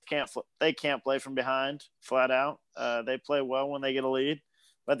 They just can't play from behind, flat out. They play well when they get a lead,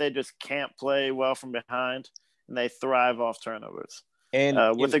 but they just can't play well from behind, and they thrive off turnovers. And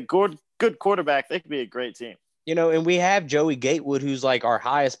with a good quarterback, they could be a great team. And we have Joey Gatewood, who's like our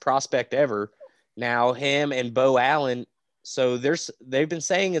highest prospect ever. Now, him and Bo Allen. So they've been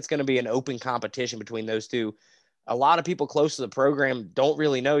saying it's going to be an open competition between those two. A lot of people close to the program don't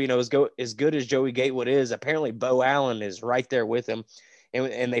really know, as good as Joey Gatewood is, apparently Bo Allen is right there with him.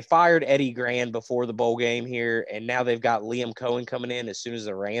 And they fired Eddie Grand before the bowl game here. And now they've got Liam Cohen coming in as soon as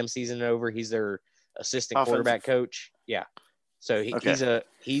the Rams season is over. He's their assistant quarterback coach. Yeah. So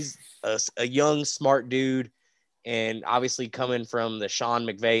he's a young, smart dude. And obviously coming from the Sean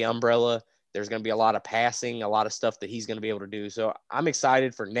McVay umbrella, there's going to be a lot of passing, a lot of stuff that he's going to be able to do. So I'm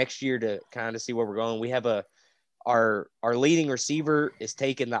excited for next year to kind of see where we're going. We have our leading receiver is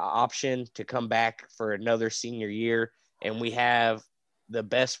taking the option to come back for another senior year. And we have the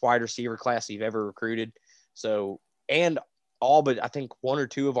best wide receiver class we've ever recruited. So, and all but I think 1 or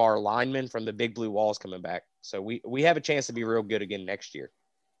 2 of our linemen from the Big Blue Walls coming back. So we have a chance to be real good again next year.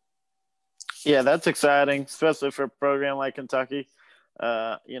 Yeah, that's exciting, especially for a program like Kentucky.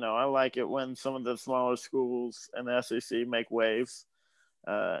 I like it when some of the smaller schools in the SEC make waves.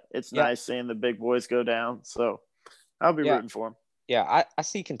 It's nice seeing the big boys go down. So I'll be rooting for them. Yeah, I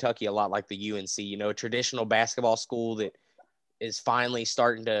see Kentucky a lot like the UNC, a traditional basketball school that is finally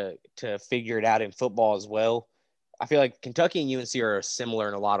starting to figure it out in football as well. I feel like Kentucky and UNC are similar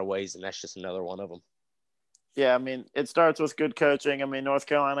in a lot of ways, and that's just another one of them. Yeah, I mean, it starts with good coaching. I mean, North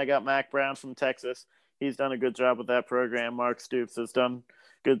Carolina got Mack Brown from Texas. He's done a good job with that program. Mark Stoops has done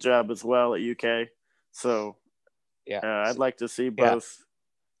a good job as well at UK. So, I'd like to see both,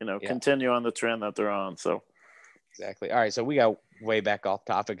 continue on the trend that they're on. So, exactly. All right, so we got way back off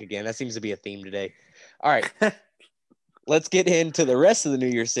topic again. That seems to be a theme today. All right, let's get into the rest of the New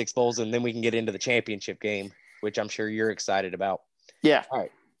Year's Six Bowls, and then we can get into the championship game, which I'm sure you're excited about. Yeah. All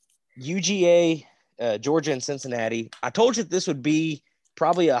right, UGA, Georgia, and Cincinnati. I told you this would be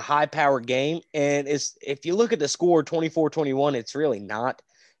probably a high-powered game, and if you look at the score 24-21, it's really not.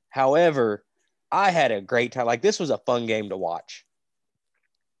 However, I had a great time. Like, this was a fun game to watch.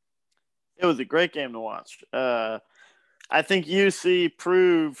 It was a great game to watch. I think UC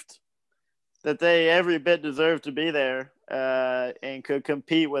proved that they every bit deserved to be there and could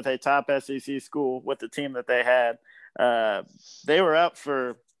compete with a top SEC school with the team that they had. They were up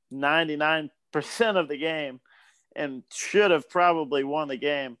for 99% of the game and should have probably won the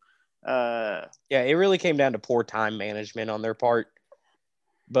game. It really came down to poor time management on their part.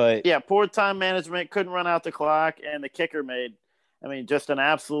 But poor time management, couldn't run out the clock, and the kicker made, just an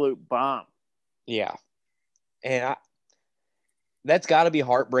absolute bomb. Yeah. And that's got to be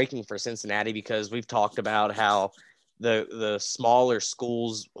heartbreaking for Cincinnati because we've talked about how the smaller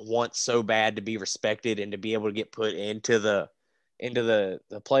schools want so bad to be respected and to be able to get put into the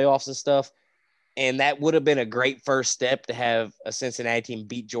playoffs and stuff. And that would have been a great first step to have a Cincinnati team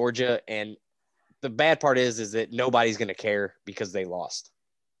beat Georgia. And the bad part is that nobody's going to care because they lost.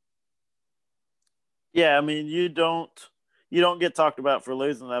 Yeah, I mean, you don't get talked about for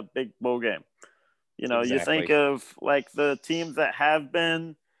losing that big bowl game. You know, Exactly. You think of like the teams that have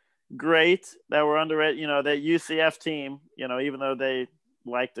been great that were underrated. You know, that UCF team. You know, even though they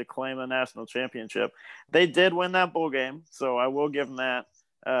like to claim a national championship, they did win that bowl game. So I will give them that.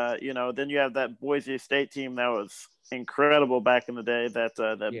 You know, then you have that Boise State team that was incredible back in the day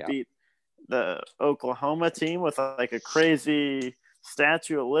that beat the Oklahoma team with like a crazy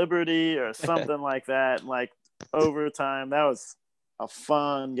Statue of Liberty or something like that, like overtime. That was a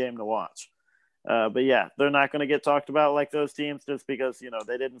fun game to watch. But yeah, they're not going to get talked about like those teams just because, you know,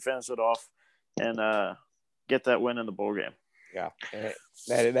 they didn't finish it off and get that win in the bowl game. Yeah,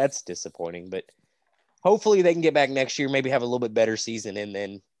 that's disappointing, but hopefully they can get back next year, maybe have a little bit better season, and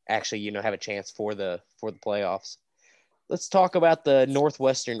then actually, you know, have a chance for the playoffs. Let's talk about the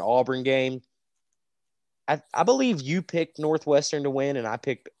Northwestern Auburn game. I believe you picked Northwestern to win, and I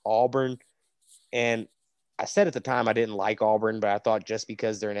picked Auburn. And I said at the time I didn't like Auburn, but I thought just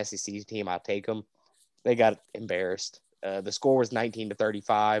because they're an SEC team, I'll take them. They got embarrassed. The score was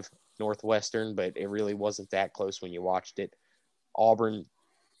 19-35 Northwestern, but it really wasn't that close when you watched it. Auburn,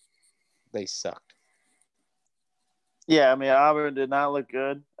 they sucked. Yeah, I mean, Auburn did not look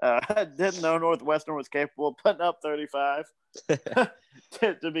good. I didn't know Northwestern was capable of putting up 35,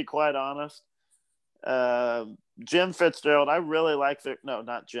 to be quite honest. Jim Fitzgerald, I really like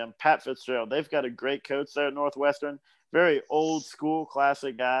Pat Fitzgerald. They've got a great coach there at Northwestern. Very old school,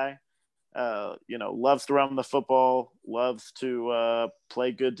 classic guy. You know, loves to run the football, loves to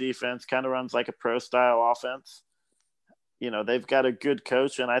play good defense, kind of runs like a pro style offense. You know, they've got a good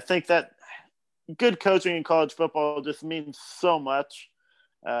coach, and I think that good coaching in college football just means so much.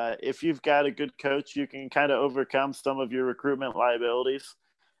 If you've got a good coach, you can kind of overcome some of your recruitment liabilities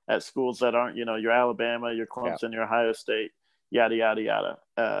at schools that aren't, you know, your Alabama, your Clemson, your Ohio State, yada, yada,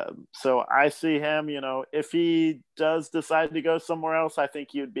 yada. So I see him, you know, if he does decide to go somewhere else, I think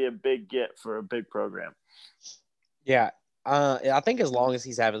he would be a big get for a big program. Yeah. I think as long as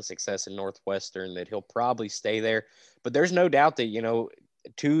he's having success in Northwestern, that he'll probably stay there. But there's no doubt that, you know,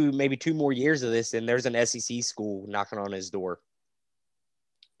 maybe 2 more years of this, and there's an SEC school knocking on his door.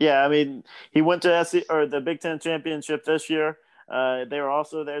 Yeah, I mean, he went to the Big Ten championship this year. They were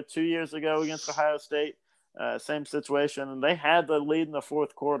also there 2 years ago against Ohio State. Same situation. And they had the lead in the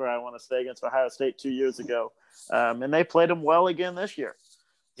fourth quarter, I want to say, against Ohio State 2 years ago. And they played them well again this year.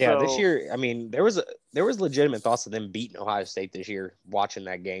 Yeah, this year, I mean, there was legitimate thoughts of them beating Ohio State this year watching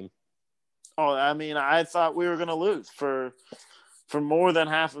that game. Oh, I mean, I thought we were going to lose for more than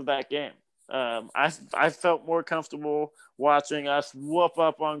half of that game. I felt more comfortable watching us whoop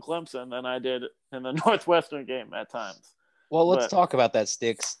up on Clemson than I did in the Northwestern game at times. Well, let's talk about that,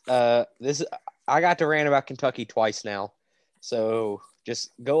 Sticks. I got to rant about Kentucky twice now, so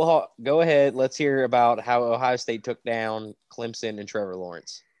just go ahead. Let's hear about how Ohio State took down Clemson and Trevor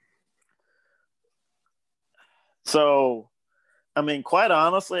Lawrence. So, I mean, quite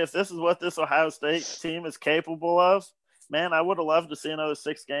honestly, if this is what this Ohio State team is capable of, man, I would have loved to see another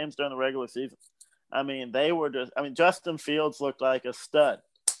 6 games during the regular season. I mean, Justin Fields looked like a stud.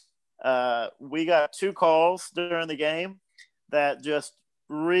 We got 2 calls during the game that just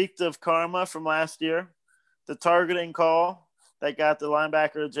reeked of karma from last year. The targeting call that got the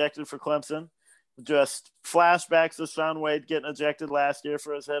linebacker ejected for Clemson, just flashbacks of Shaun Wade getting ejected last year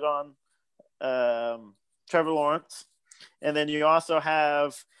for his hit on Trevor Lawrence. And then you also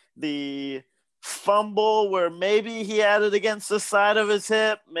have the fumble where maybe he had it against the side of his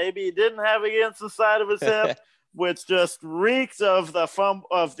hip, maybe he didn't have it against the side of his hip, which just reeks of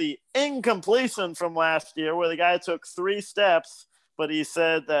the incompletion from last year where the guy took 3 steps, but he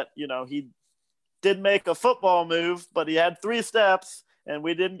said that, you know, he did make a football move, but he had 3 steps and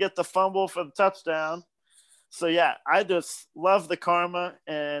we didn't get the fumble for the touchdown. So yeah, I just love the karma,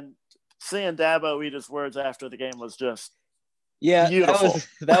 and seeing Dabo eat his words after the game was just beautiful.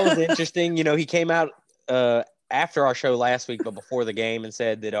 That was interesting. You know, he came out after our show last week, but before the game, and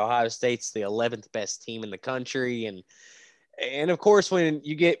said that Ohio State's the 11th best team in the country. And of course, when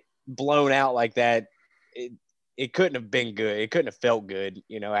you get blown out like that, it couldn't have been good. It couldn't have felt good,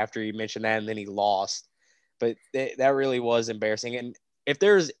 you know, after he mentioned that and then he lost. But that really was embarrassing. And if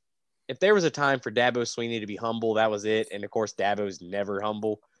there was a time for Dabo Swinney to be humble, that was it. And of course, Dabo's never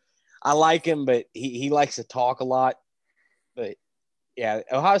humble. I like him, but he likes to talk a lot. But Yeah,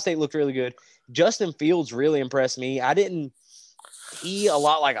 Ohio State looked really good. Justin Fields really impressed me. A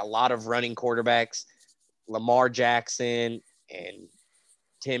lot like a lot of running quarterbacks, Lamar Jackson and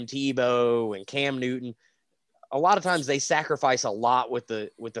Tim Tebow and Cam Newton. A lot of times they sacrifice a lot with the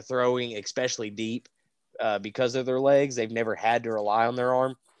throwing, especially deep, because of their legs. They've never had to rely on their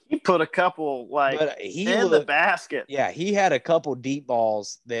arm. He put a couple But he in the looked, basket. yeah, he had a couple deep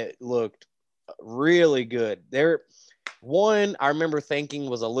balls that looked really good. One I remember thinking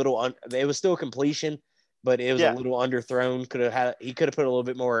was a little, it was still completion, but it was a little underthrown. He could have put a little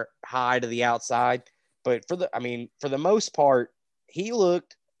bit more high to the outside. But for the most part, he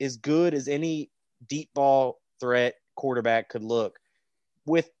looked as good as any deep ball threat quarterback could look,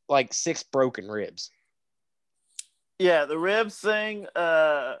 with like 6 broken ribs. Yeah, the ribs thing.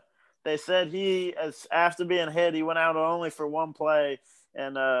 They said after being hit, he went out only for one play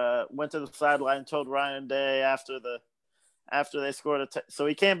and went to the sideline and told Ryan Day after they scored so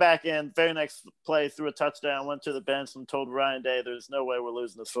he came back in very next play, threw a touchdown, went to the bench and told Ryan Day, "There's no way we're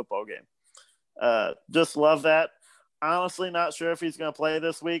losing this football game." Just love that. Honestly, not sure if he's going to play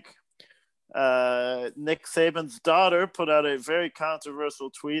this week. Nick Saban's daughter put out a very controversial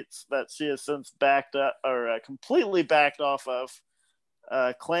tweet that she has since backed up or completely backed off of,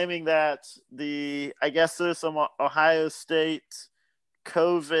 claiming that I guess there's some Ohio State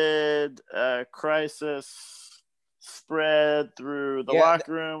COVID crisis spread through the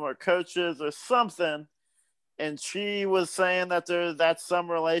locker room or coaches or something. And she was saying that that's some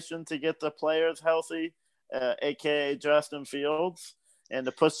relation to get the players healthy, aka Justin Fields, and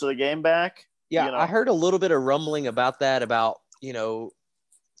to push the game back. Yeah, I heard a little bit of rumbling about that,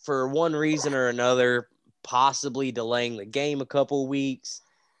 for one reason or another, possibly delaying the game a couple weeks,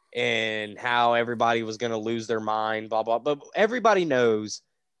 and how everybody was going to lose their mind, blah, blah. But everybody knows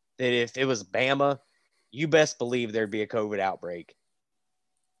that if it was Bama, you best believe there'd be a COVID outbreak.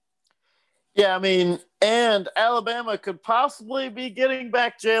 Yeah, and Alabama could possibly be getting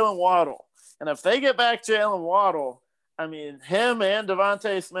back Jalen Waddle. And if they get back Jalen Waddle, him and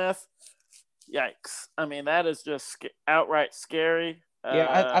Devontae Smith, yikes. That is just outright scary.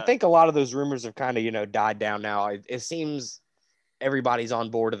 Yeah, I think a lot of those rumors have kind of, died down now. It seems everybody's on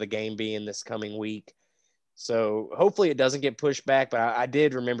board of the game being this coming week. So hopefully it doesn't get pushed back. But I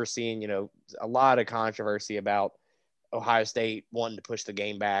did remember seeing, a lot of controversy about Ohio State wanting to push the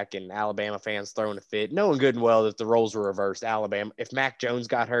game back and Alabama fans throwing a fit, knowing good and well that the roles were reversed. Alabama, if Mac Jones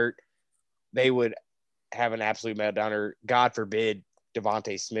got hurt, they would have an absolute meltdown, or God forbid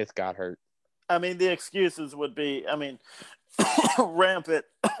Devontae Smith got hurt. The excuses would be, rampant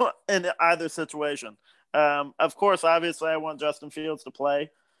in either situation. Of course, obviously, I want Justin Fields to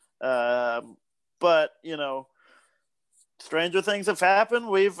play. But, stranger things have happened.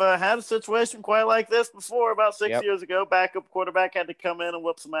 We've had a situation quite like this before about 6 years ago. Backup quarterback had to come in and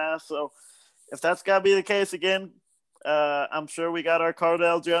whoop some ass. So if that's got to be the case again, I'm sure we got our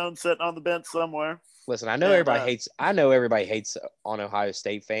Cardale Jones sitting on the bench somewhere. Listen, I know everybody hates on Ohio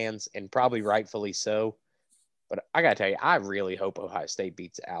State fans, and probably rightfully so. But I got to tell you, I really hope Ohio State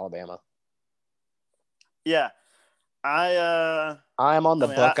beats Alabama. Yeah. I'm on the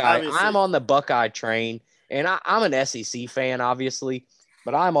Buckeye. I'm on the Buckeye train, and I'm an SEC fan, obviously,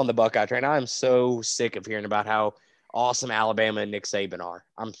 but I'm on the Buckeye train. I'm so sick of hearing about how awesome Alabama and Nick Saban are.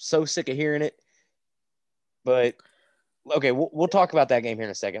 I'm so sick of hearing it. But okay, we'll talk about that game here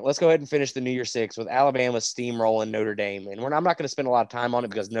in a second. Let's go ahead and finish the New Year's Six with Alabama steamrolling Notre Dame, and I'm not going to spend a lot of time on it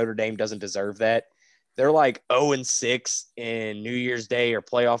because Notre Dame doesn't deserve that. They're like 0-6 in New Year's Day or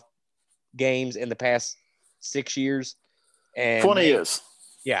playoff games in the past 6 years. And 20 years.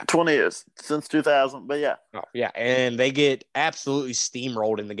 Yeah. 20 years since 2000, but yeah. Oh, yeah, and they get absolutely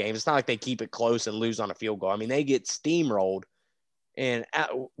steamrolled in the game. It's not like they keep it close and lose on a field goal. They get steamrolled, and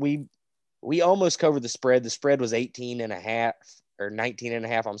we almost covered the spread. The spread was 18.5 or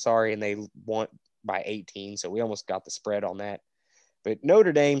 19.5, I'm sorry, and they won by 18, so we almost got the spread on that. But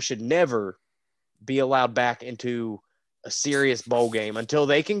Notre Dame should never be allowed back into a serious bowl game until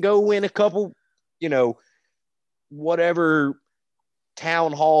they can go win a couple, whatever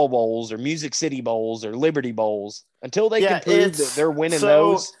town hall bowls or Music City bowls or Liberty bowls, until they can prove that they're winning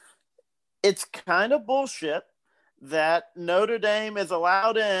those. It's kind of bullshit that Notre Dame is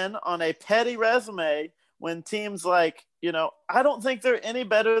allowed in on a petty resume when teams like, I don't think they're any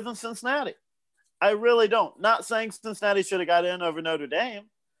better than Cincinnati. I really don't. Not saying Cincinnati should have got in over Notre Dame.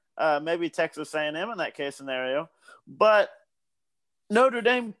 Maybe Texas A&M in that case scenario. But Notre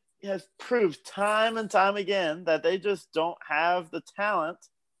Dame has proved time and time again that they just don't have the talent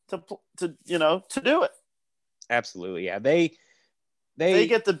to do it. Absolutely, yeah. They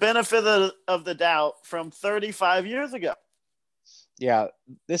get the benefit of the doubt from 35 years ago. Yeah,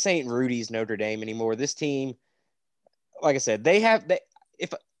 this ain't Rudy's Notre Dame anymore. This team, like I said,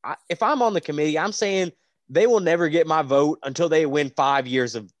 if I'm on the committee, I'm saying they will never get my vote until they win 5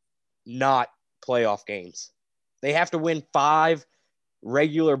 years of not playoff games. They have to win 5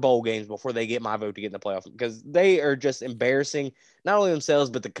 regular bowl games before they get my vote to get in the playoff, because they are just embarrassing not only themselves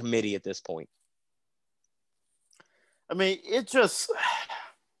but the committee at this point. I mean, it just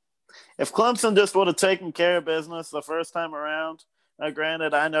if Clemson just would have taken care of business the first time around.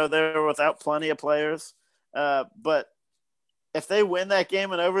 Granted, I know they were without plenty of players, but if they win that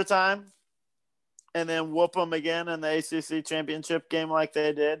game in overtime and then whoop them again in the ACC championship game like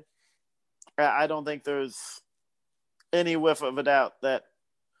they did, I don't think there's any whiff of a doubt that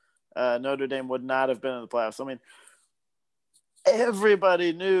Notre Dame would not have been in the playoffs. I mean,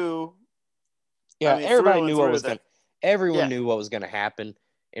 everybody knew. Yeah, everybody knew what was going. Everyone Yeah. knew what was going to happen,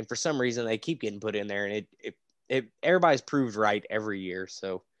 and for some reason they keep getting put in there, and it everybody's proved right every year.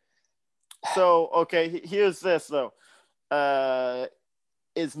 So okay, here's this though.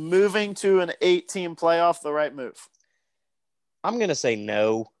 Is moving to an 8-team playoff the right move? I'm going to say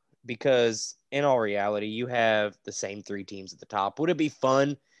no, because in all reality, you have the same 3 teams at the top. Would it be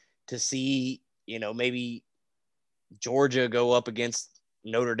fun to see, maybe Georgia go up against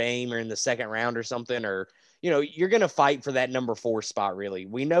Notre Dame or in the second round or something? Or, you're going to fight for that number 4 spot, really.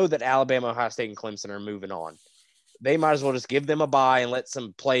 We know that Alabama, Ohio State, and Clemson are moving on. They might as well just give them a bye and let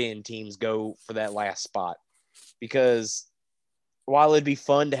some play-in teams go for that last spot. Because while it'd be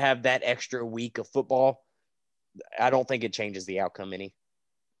fun to have that extra week of football, I don't think it changes the outcome any.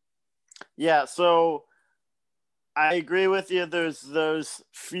 Yeah, so I agree with you. There's those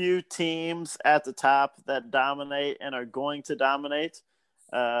few teams at the top that dominate and are going to dominate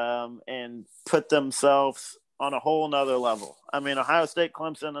and put themselves on a whole nother level. I mean, Ohio State,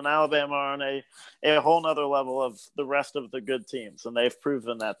 Clemson, and Alabama are on a whole nother level of the rest of the good teams, and they've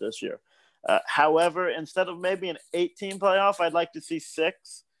proven that this year. However, instead of maybe an 8-team playoff, I'd like to see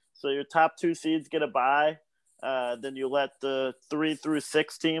 6. So your top 2 seeds get a bye. Then you let the 3 through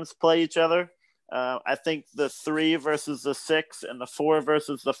 6 teams play each other. I think the 3 versus the 6 and the 4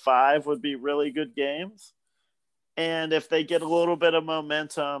 versus the 5 would be really good games. And if they get a little bit of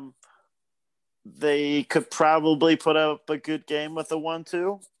momentum, they could probably put up a good game with a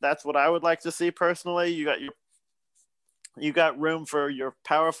 1-2. That's what I would like to see personally. You got room for your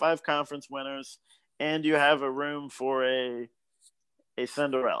Power 5 conference winners, and you have a room for a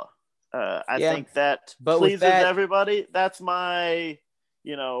Cinderella. I think that pleases everybody. That's my,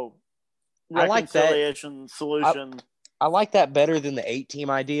 reconciliation solution. I like that better than the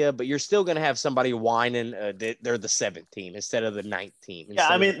 8-team idea, but you're still going to have somebody whining they're the 7th team instead of the 9th team. Yeah,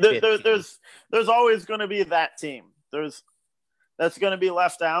 I mean, there's always going to be that team. That's going to be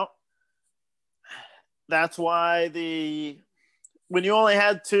left out. That's why when you only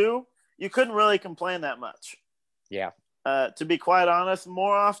had 2, you couldn't really complain that much. Yeah. To be quite honest,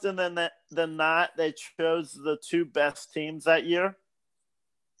 more often than not, they chose the 2 best teams that year.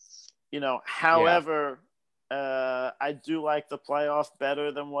 However, I do like the playoff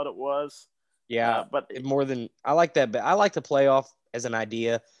better than what it was. Yeah, but I like that. But I like the playoff as an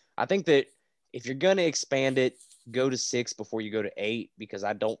idea. I think that if you're going to expand it, go to 6 before you go to 8, because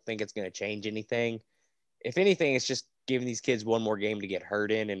I don't think it's going to change anything. If anything, it's just giving these kids one more game to get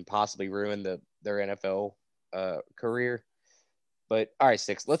hurt in and possibly ruin their NFL career. But all right,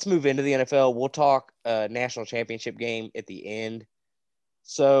 6. Let's move into the NFL. We'll talk national championship game at the end.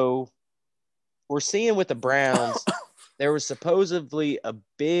 So we're seeing with the Browns, there was supposedly a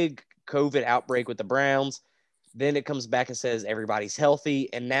big COVID outbreak with the Browns. Then it comes back and says everybody's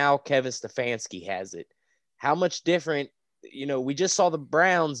healthy, and now Kevin Stefanski has it. How much different? We just saw the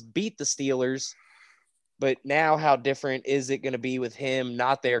Browns beat the Steelers, but now how different is it going to be with him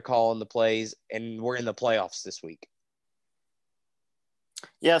not there calling the plays, and we're in the playoffs this week?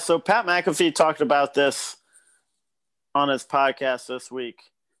 Yeah, so Pat McAfee talked about this on his podcast this week.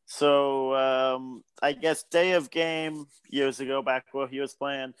 So I guess day of game years ago, back where he was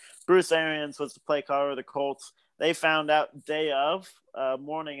playing, Bruce Arians was the play caller of the Colts. They found out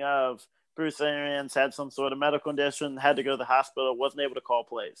morning of, Bruce Arians had some sort of medical condition, had to go to the hospital, wasn't able to call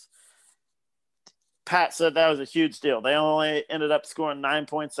plays. Pat said that was a huge deal. They only ended up scoring 9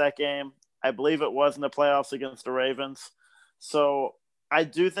 points that game. I believe it was in the playoffs against the Ravens. So I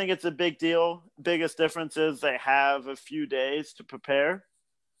do think it's a big deal. Biggest difference is they have a few days to prepare.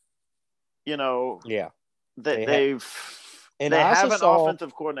 Yeah, they have an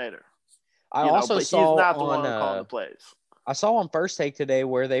offensive coordinator. But he's not the one calling the plays. I saw on First Take today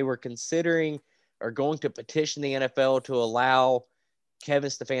where they were considering or going to petition the NFL to allow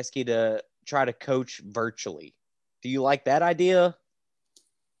Kevin Stefanski to try to coach virtually. Do you like that idea?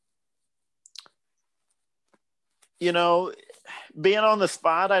 you know, being on the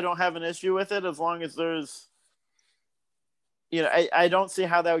spot, I don't have an issue with it as long as there's, I don't see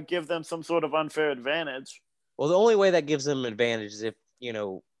how that would give them some sort of unfair advantage. Well, the only way that gives them an advantage is if,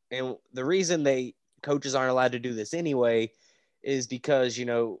 and the reason coaches aren't allowed to do this anyway is because,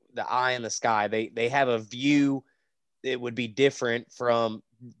 the eye in the sky, they have a view that would be different from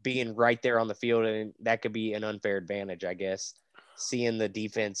being right there on the field. And that could be an unfair advantage, I guess, seeing the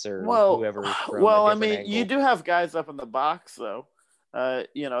defense or whoever from a different angle. You do have guys up in the box though.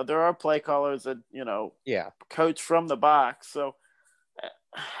 There are play callers that, coach from the box. So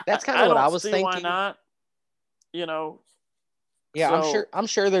that's kind of what I was thinking. Why not? Yeah, so, I'm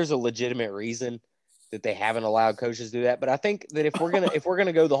sure there's a legitimate reason that they haven't allowed coaches to do that. But I think that if we're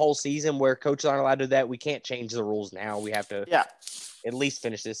gonna go the whole season where coaches aren't allowed to do that, we can't change the rules now. We have to at least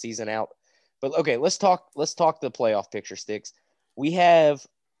finish this season out. But okay, let's talk the playoff picture, Sticks. We have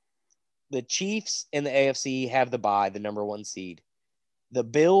the Chiefs in the AFC have the bye, the number 1 seed. The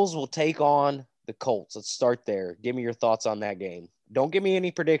Bills will take on the Colts. Let's start there. Give me your thoughts on that game. Don't give me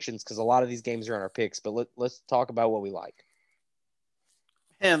any predictions because a lot of these games are on our picks, but let's talk about what we like.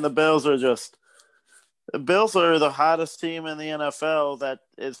 And the Bills are the hottest team in the NFL that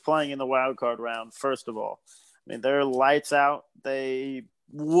is playing in the wild card round, first of all. I mean, they're lights out. They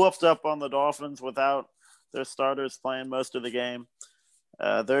whooped up on the Dolphins without their starters playing most of the game.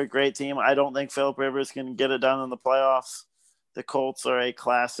 They're a great team. I don't think Philip Rivers can get it done in the playoffs. The Colts are a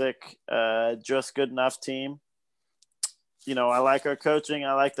classic, just good enough team. I like our coaching.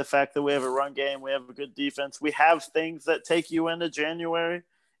 I like the fact that we have a run game. We have a good defense. We have things that take you into January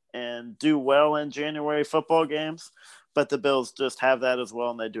and do well in January football games, but the Bills just have that as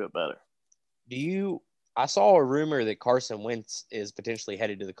well, and they do it better. I saw a rumor that Carson Wentz is potentially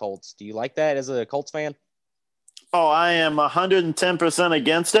headed to the Colts. Do you like that as a Colts fan? Oh, I am 110%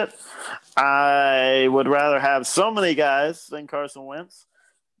 against it. I would rather have so many guys than Carson Wentz.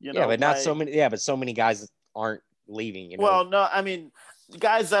 So many. Yeah, but so many guys aren't leaving. Well, no, I mean,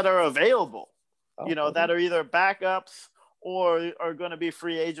 guys that are available, that are either backups or are going to be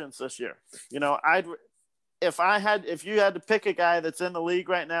free agents this year. If you had to pick a guy that's in the league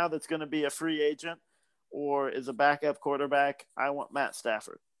right now that's going to be a free agent or is a backup quarterback, I want Matt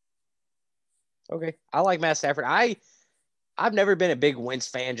Stafford. Okay. I like Matt Stafford. I've never been a big Wentz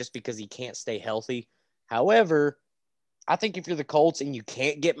fan just because he can't stay healthy. However, I think if you're the Colts and you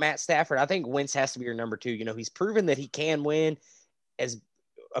can't get Matt Stafford, I think Wentz has to be your number 2. He's proven that he can win. As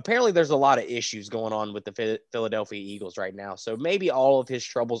apparently there's a lot of issues going on with the Philadelphia Eagles right now. So maybe all of his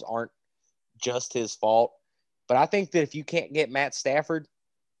troubles aren't just his fault. But I think that if you can't get Matt Stafford,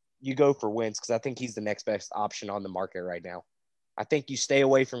 you go for Wentz because I think he's the next best option on the market right now. I think you stay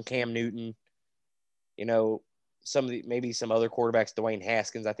away from Cam Newton. Maybe some other quarterbacks, Dwayne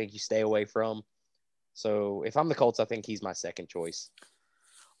Haskins, I think you stay away from. So if I'm the Colts, I think he's my second choice.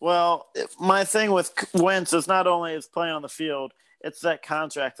 Well, my thing with Wentz is not only his play on the field, it's that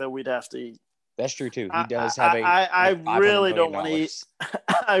contract that we'd have to eat. That's true too. He does have I really don't want to eat.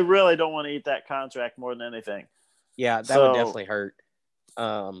 I really don't want to eat that contract more than anything. Yeah, that would definitely hurt.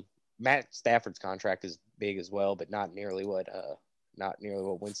 Matt Stafford's contract is big as well, but not nearly what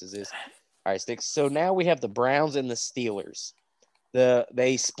Wentz's is. All right, Sticks. So now we have the Browns and the Steelers.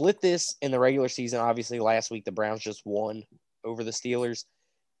 They split this in the regular season. Obviously, last week the Browns just won over the Steelers.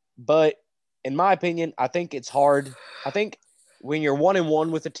 But in my opinion, I think it's hard. I think when you're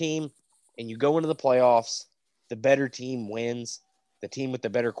 1-1 with a team and you go into the playoffs, the better team wins. The team with the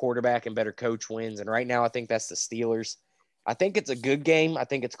better quarterback and better coach wins. And right now, I think that's the Steelers. I think it's a good game. I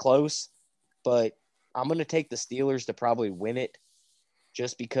think it's close. But I'm going to take the Steelers to probably win it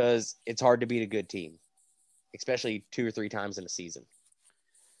just because it's hard to beat a good team, especially 2 or 3 times in a season.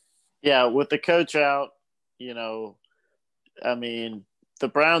 Yeah, with the coach out, the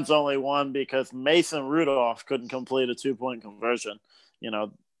Browns only won because Mason Rudolph couldn't complete a 2-point conversion.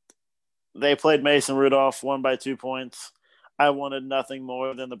 They played Mason Rudolph, won by 2 points. I wanted nothing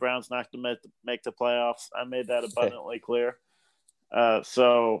more than the Browns not to make the playoffs. I made that abundantly clear.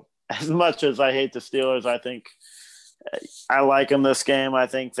 So as much as I hate the Steelers, I think I like them this game. I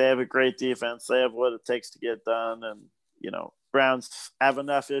think they have a great defense. They have what it takes to get done. And, Browns have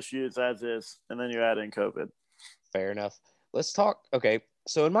enough issues as is. And then you add in COVID. Fair enough. Let's talk. Okay.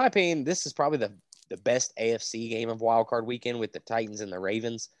 So in my opinion, this is probably the best AFC game of Wild Card Weekend with the Titans and the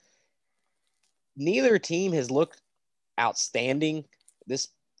Ravens. Neither team has looked outstanding this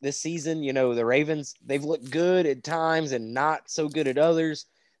season. The Ravens, they've looked good at times and not so good at others.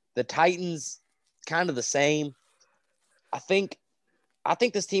 The Titans, kind of the same. I think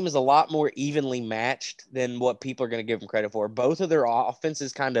this team is a lot more evenly matched than what people are going to give them credit for. Both of their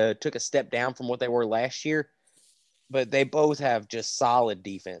offenses kind of took a step down from what they were last year. but they both have just solid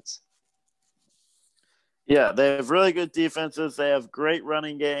defense. Yeah, they have really good defenses. They have great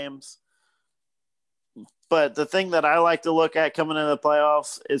running games. But the thing that I like to look at coming into the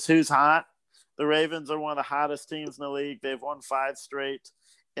playoffs is who's hot. The Ravens are one of the hottest teams in the league. They've won 5 straight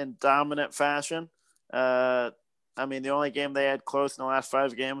in dominant fashion. The only game they had close in the last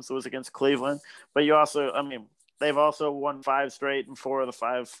 5 games was against Cleveland. But they've also won 5 straight, and 4 of the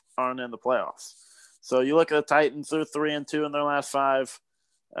 5 aren't in the playoffs. So you look at the Titans; they're 3-2 in their last 5.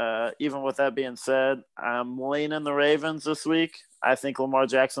 Even with that being said, I'm leaning the Ravens this week. I think Lamar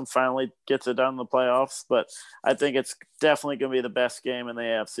Jackson finally gets it done in the playoffs, but I think it's definitely going to be the best game in the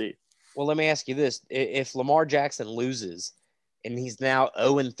AFC. Well, let me ask you this. If Lamar Jackson loses and he's now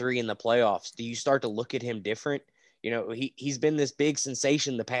 0-3 in the playoffs, do you start to look at him different? He's been this big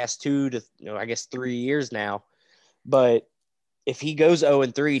sensation the past 2 to 3 years now. But if he goes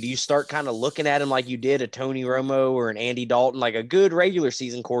 0-3, do you start kind of looking at him like you did a Tony Romo or an Andy Dalton, like a good regular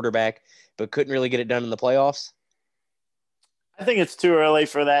season quarterback, but couldn't really get it done in the playoffs? I think it's too early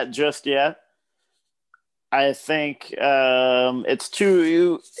for that just yet. I think it's just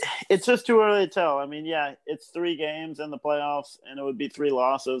too early to tell. It's 3 games in the playoffs, and it would be 3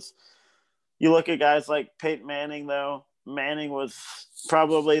 losses. You look at guys like Peyton Manning, though. Manning was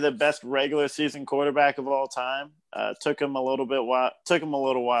probably the best regular season quarterback of all time. Took him a little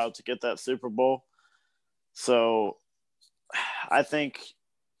while to get that Super Bowl. So I think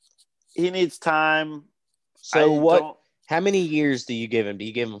he needs time. So how many years do you give him? Do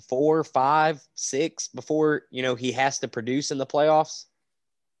you give him 4, 5, 6 before, he has to produce in the playoffs?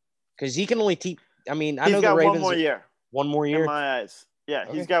 Because he can only keep – I know the Ravens – one more year. One more year? In my eyes. Yeah,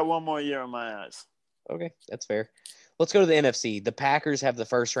 okay. He's got one more year in my eyes. Okay, that's fair. Let's go to the NFC. The Packers have the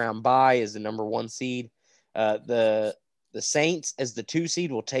first-round bye as the number 1 seed. The Saints, as the 2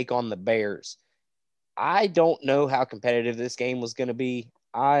 seed, will take on the Bears. I don't know how competitive this game was going to be.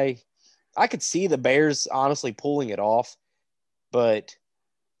 I could see the Bears honestly pulling it off, but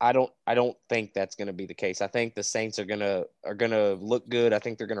I don't think that's going to be the case. I think the Saints are gonna look good. I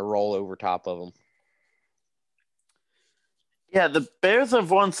think they're going to roll over top of them. Yeah, the Bears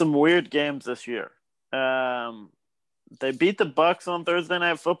have won some weird games this year. They beat the Bucs on Thursday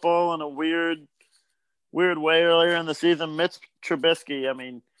Night Football in a weird way earlier in the season. Mitch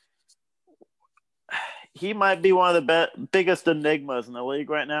Trubisky, he might be one of the biggest enigmas in the league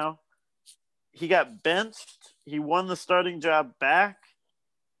right now. He got benched. He won the starting job back.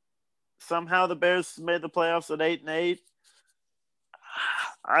 Somehow the Bears made the playoffs at 8-8.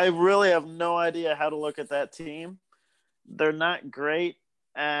 I really have no idea how to look at that team. They're not great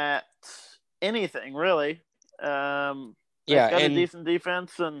at anything, really. They've got a decent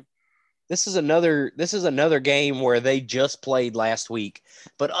defense, and this is another game where they just played last week.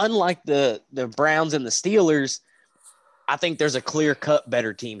 But unlike the Browns and the Steelers, I think there's a clear-cut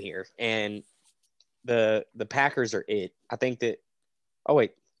better team here, and the Packers are it. I think that. Oh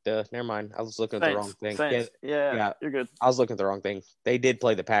wait, never mind. I was looking at the wrong thing. Yeah, you're good. I was looking at the wrong thing. They did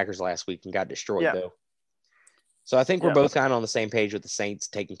play the Packers last week and got destroyed though. So I think we're both kind of on the same page with the Saints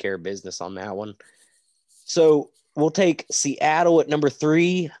taking care of business on that one. So we'll take Seattle at number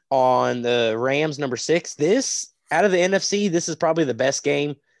 3 on the Rams number 6. This, out of the NFC, this is probably the best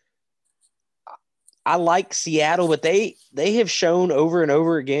game. I like Seattle, but they have shown over and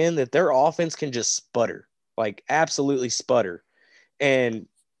over again that their offense can just sputter, like absolutely sputter. And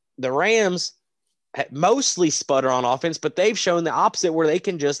the Rams mostly sputter on offense, but they've shown the opposite where they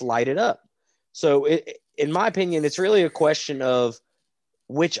can just light it up. So in my opinion, it's really a question of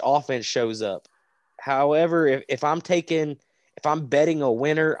which offense shows up. However, if I'm betting a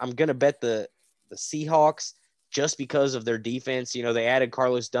winner, I'm going to bet the Seahawks just because of their defense. They added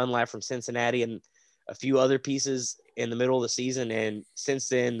Carlos Dunlap from Cincinnati and a few other pieces in the middle of the season. And since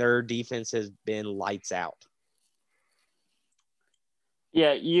then, their defense has been lights out.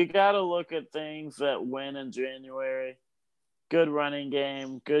 Yeah, you got to look at things that win in January. Good running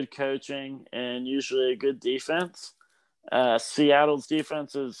game, good coaching, and usually a good defense. Seattle's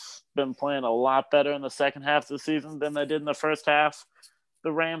defense has been playing a lot better in the second half of the season than they did in the first half.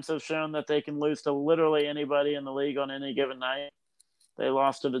 The Rams have shown that they can lose to literally anybody in the league on any given night. They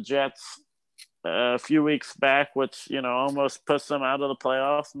lost to the Jets a few weeks back, which, almost puts them out of the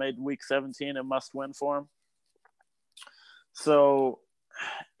playoffs, made week 17 a must-win for them. So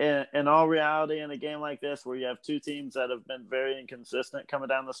in all reality, in a game like this where you have 2 teams that have been very inconsistent coming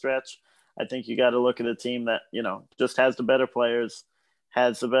down the stretch, I think you got to look at a team that, just has the better players,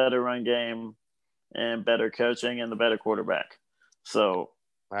 has the better run game, and better coaching and the better quarterback. So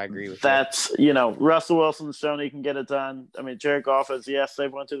I agree with that's, Russell Wilson's shown he can get it done. Jared Goff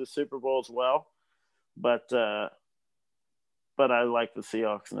they've went to the Super Bowl as well. But but I like the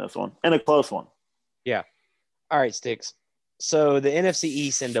Seahawks in this one, and a close one. Yeah. All right, Sticks. So the NFC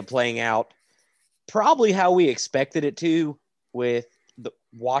East ended up playing out probably how we expected it to, with the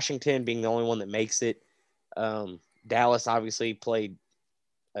Washington being the only one that makes it. Dallas obviously played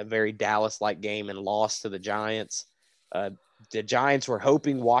a very Dallas-like game and lost to the Giants. The Giants were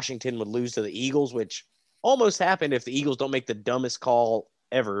hoping Washington would lose to the Eagles, which almost happened if the Eagles don't make the dumbest call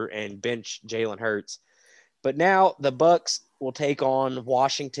ever and bench Jalen Hurts. But now the Bucks will take on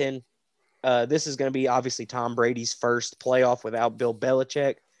Washington. This is going to be obviously Tom Brady's first playoff without Bill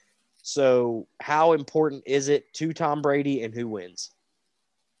Belichick. So how important is it to Tom Brady, and who wins?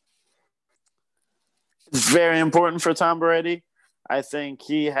 It's very important for Tom Brady. I think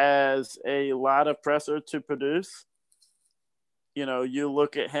he has a lot of pressure to produce. You know, you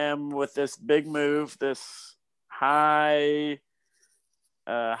look at him with this big move, this high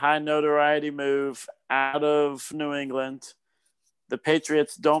notoriety move out of New England. The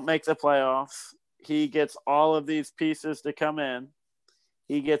Patriots don't make the playoffs. He gets all of these pieces to come in.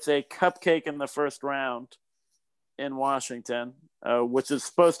 He gets a cupcake in the first round in Washington, which is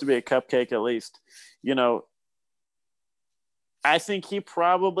supposed to be a cupcake at least. You know, I think he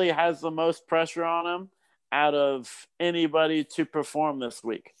probably has the most pressure on him out of anybody to perform this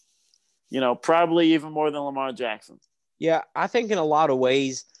week. You know, probably even more than Lamar Jackson. Yeah, I think in a lot of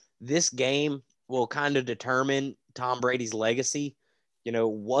ways, this game will kind of determine Tom Brady's legacy. You know,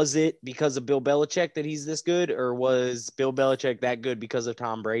 was it because of Bill Belichick that he's this good, or was Bill Belichick that good because of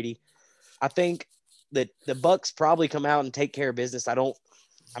Tom Brady? I think that the Bucks probably come out and take care of business. I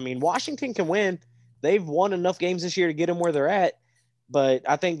mean, Washington can win. They've won enough games this year to get them where they're at, but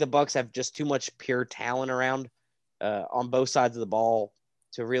I think the Bucks have just too much pure talent around on both sides of the ball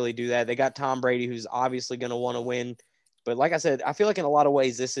to really do that. They got Tom Brady, who's obviously going to want to win. But like I said, I feel like in a lot of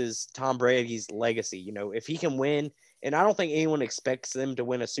ways, this is Tom Brady's legacy. You know, if he can win, and I don't think anyone expects them to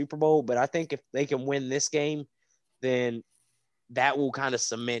win a Super Bowl, but I think if they can win this game, then that will kind of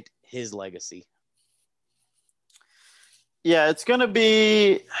cement his legacy. Yeah, it's gonna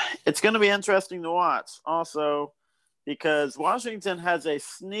be interesting to watch also, because Washington has a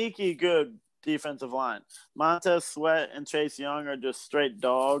sneaky good defensive line. Montez Sweat and Chase Young are just straight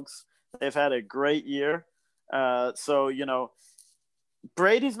dogs. They've had a great year. So, you know,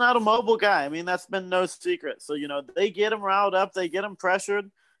 Brady's not a mobile guy. I mean, that's been no secret. So, you know, they get him riled up. They get him pressured.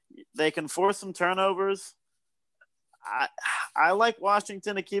 They can force some turnovers. I like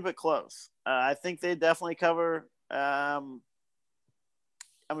Washington to keep it close. I think they definitely cover. I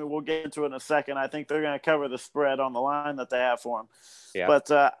mean, we'll get into it in a second. I think they're going to cover the spread on the line that they have for them. Yeah.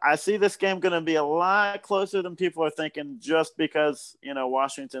 But I see this game going to be a lot closer than people are thinking, just because, you know,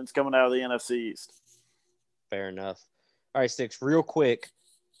 Washington's coming out of the NFC East. Fair enough. All right, Sticks, real quick.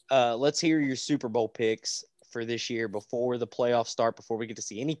 Let's hear your Super Bowl picks for this year before the playoffs start, before we get to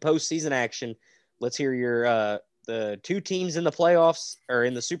see any postseason action. Let's hear your the two teams in the playoffs or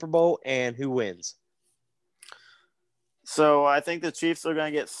in the Super Bowl and who wins. So I think the Chiefs are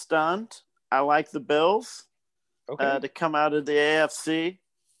going to get stunned. I like the Bills to come out of the AFC.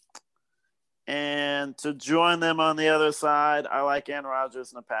 And to join them on the other side, I like Aaron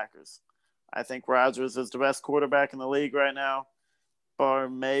Rodgers and the Packers. I think Rodgers is the best quarterback in the league right now. Or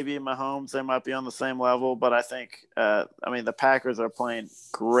maybe Mahomes, they might be on the same level. But I think, the Packers are playing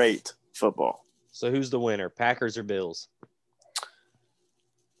great football. So who's the winner, Packers or Bills?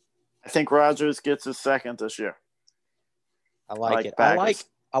 I think Rodgers gets his second this year. I like it. Packers.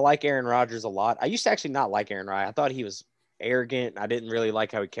 I like Aaron Rodgers a lot. I used to actually not like Aaron Rodgers. I thought he was arrogant. I didn't really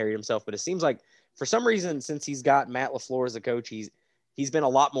like how he carried himself. But it seems like for some reason, since he's got Matt LaFleur as a coach, he's been a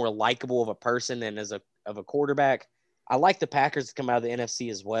lot more likable of a person and of a quarterback. I like the Packers to come out of the NFC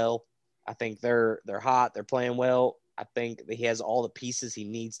as well. I think they're hot. They're playing well. I think that he has all the pieces he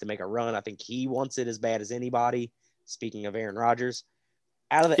needs to make a run. I think he wants it as bad as anybody. Speaking of Aaron Rodgers,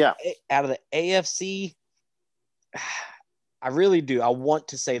 out of the AFC, I really do. I want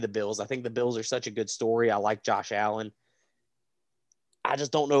to say the Bills. I think the Bills are such a good story. I like Josh Allen. I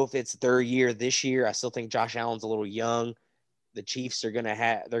just don't know if it's their year this year. I still think Josh Allen's a little young. The Chiefs are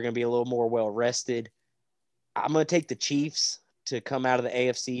they're gonna be a little more well rested. I'm gonna take the Chiefs to come out of the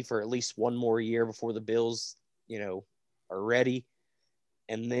AFC for at least one more year before the Bills, are ready.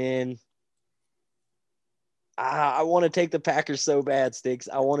 And then I want to take the Packers so bad, Sticks.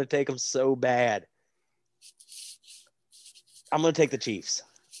 I want to take them so bad. I'm going to take the Chiefs.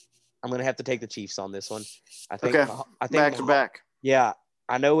 I'm going to have to take the Chiefs on this one. I think back to back. Yeah,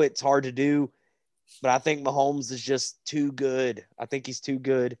 I know it's hard to do, but I think Mahomes is just too good. I think he's too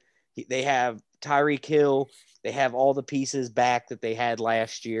good. They have Tyreek Hill. They have all the pieces back that they had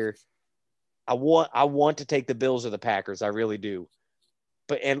last year. I want to take the Bills or the Packers. I really do.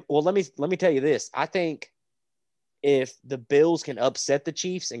 But let me tell you this. I think if the Bills can upset the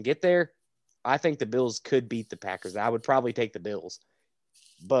Chiefs and get there, I think the Bills could beat the Packers. I would probably take the Bills,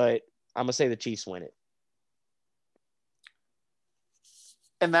 but I'm gonna say the Chiefs win it.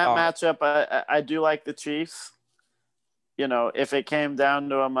 In that matchup, I do like the Chiefs. You know, if it came down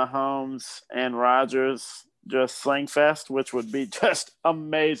to a Mahomes and Rodgers just sling fest, which would be just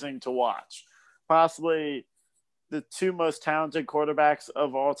amazing to watch, possibly the two most talented quarterbacks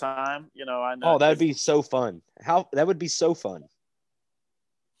of all time. You know, I know. Oh, that'd be so fun. That would be so fun.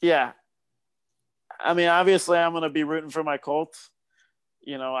 Yeah. I mean, obviously, I'm going to be rooting for my Colts.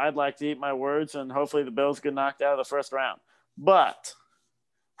 You know, I'd like to eat my words, and hopefully the Bills get knocked out of the first round. But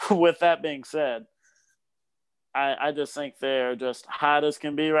with that being said, I just think they're just hot as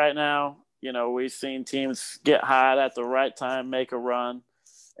can be right now. You know, we've seen teams get hot at the right time, make a run,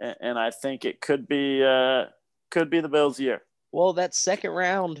 and I think it could be the Bills' year. Well, that second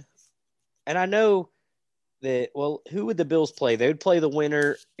round, and I know that. Well, who would the Bills play? They would play the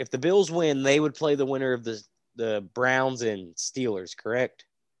winner. If the Bills win, they would play the winner of the Browns and Steelers. Correct?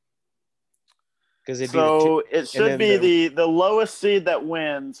 Because it should be the lowest seed that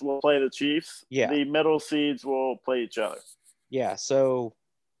wins will play the Chiefs. Yeah. The middle seeds will play each other. Yeah. So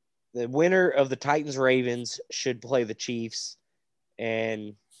the winner of the Titans Ravens should play the Chiefs,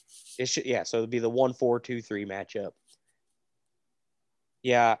 and it should so it'd be the 1-4-2-3 matchup.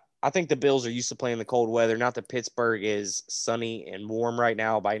 Yeah, I think the Bills are used to playing the cold weather. Not that Pittsburgh is sunny and warm right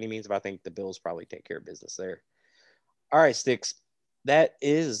now by any means, but I think the Bills probably take care of business there. All right, Sticks. That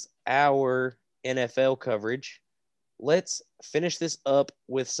is our NFL coverage. Let's finish this up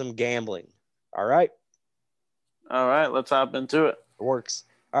with some gambling. All right? All right, let's hop into it. It works.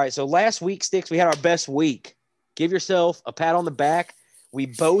 All right, so last week, Sticks, we had our best week. Give yourself a pat on the back. We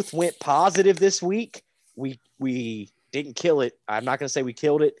both went positive this week. We didn't kill it. I'm not going to say we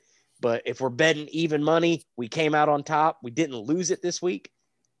killed it, but if we're betting even money, we came out on top. We didn't lose it this week,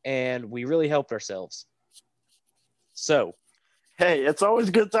 and we really helped ourselves. So, hey, it's always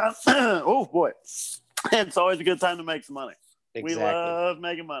a good time. Oh, boy. It's always a good time to make some money. Exactly. We love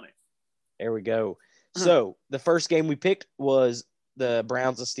making money. There we go. So, the first game we picked was the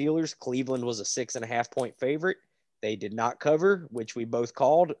Browns and Steelers. Cleveland was a 6.5-point favorite. They did not cover, which we both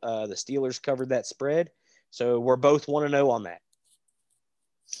called. The Steelers covered that spread. So, we're both 1-0 on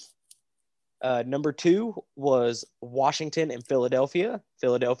that. Number 2 was Washington and Philadelphia.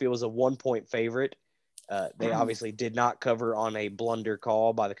 Philadelphia was a 1-point favorite. They obviously did not cover on a blunder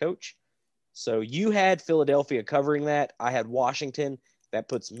call by the coach. So you had Philadelphia covering that. I had Washington. That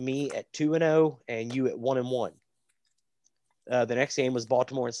puts me at 2-0 and you at 1-1. The next game was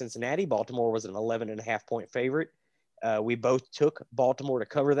Baltimore and Cincinnati. Baltimore was an 11.5-point favorite. We both took Baltimore to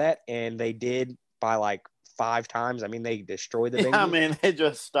cover that, and they did by like 5 times. I mean, they destroyed the Bengals. Yeah, I mean, they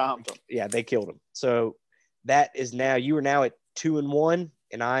just stomped them. Yeah, they killed them. So that is now, you are now at 2-1,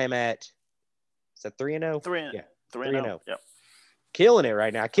 and I am at, is that 3-0? 3-0. Yeah, 3-0. Yep. Killing it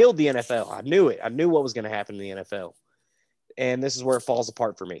right now. I killed the NFL. I knew it. I knew what was going to happen in the NFL. And this is where it falls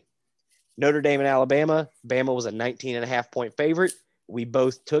apart for me. Notre Dame and Alabama. Bama was a 19.5-point favorite. We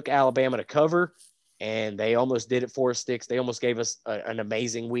both took Alabama to cover, and they almost did it for us, Sticks. They almost gave us an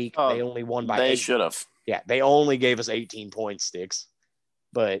amazing week. They only won by 8. They should have. Yeah, they only gave us 18 points, Sticks.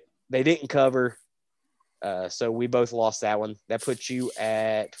 But they didn't cover. So we both lost that one. That puts you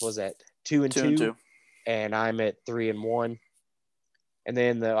at, what was that, 2-2? And I'm at 3-1. And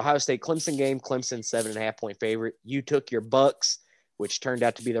then the Ohio State Clemson game, Clemson 7.5-point favorite. You took your Bucks, which turned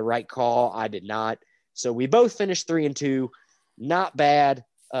out to be the right call. I did not. So we both finished 3-2. Not bad.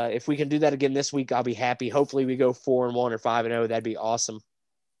 If we can do that again this week, I'll be happy. Hopefully we go 4-1 or 5-0. That'd be awesome.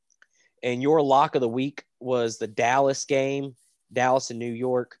 And your lock of the week was the Dallas game, Dallas and New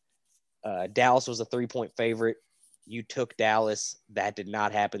York. Dallas was a 3-point favorite. You took Dallas. That did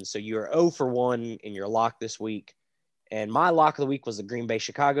not happen. So you're 0-1 in your lock this week. And my lock of the week was the Green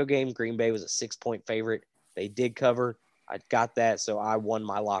Bay-Chicago game. Green Bay was a 6-point favorite. They did cover. I got that, so I won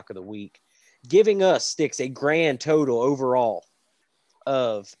my lock of the week, giving us, Sticks, a grand total overall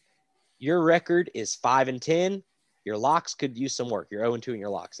of your record is 5-10. Your locks could use some work. You're 0-2 in your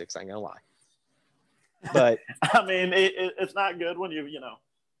locks, Sticks. I ain't gonna lie. But I mean, it's not good when you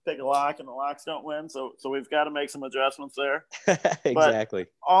pick a lock and the locks don't win. So we've got to make some adjustments there. Exactly.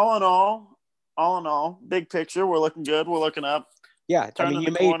 But all in all, big picture, we're looking good. We're looking up. Yeah, turning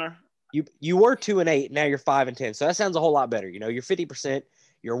the corner. You were 2-8. Now you're 5-10. So that sounds a whole lot better. You're 50%.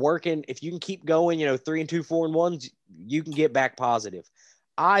 You're working. If you can keep going, 3-2, 4-1, you can get back positive.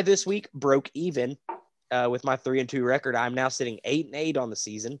 I this week broke even with my 3-2 record. I'm now sitting 8-8 on the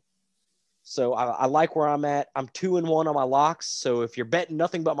season. So I like where I'm at. I'm 2-1 on my locks. So if you're betting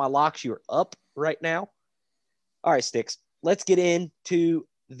nothing but my locks, you're up right now. All right, Sticks. Let's get into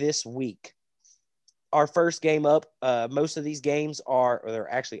this week. Our first game up. Most of these games they're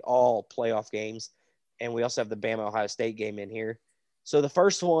actually all playoff games. And we also have the Bama Ohio State game in here. So the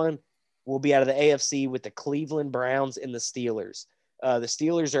first one will be out of the AFC with the Cleveland Browns and the Steelers. The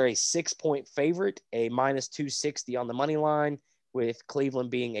Steelers are a 6-point favorite, a minus 260 on the money line, with Cleveland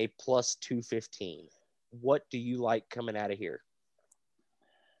being a plus 215. What do you like coming out of here?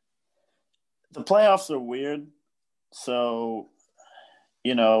 The playoffs are weird. So,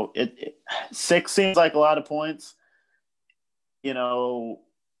 you know, 6 seems like a lot of points. You know,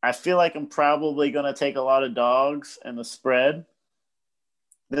 I feel like I'm probably going to take a lot of dogs in the spread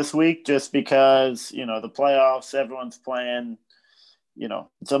this week just because, you know, the playoffs, everyone's playing, you know,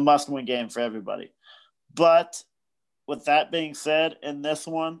 it's a must-win game for everybody. But with that being said, in this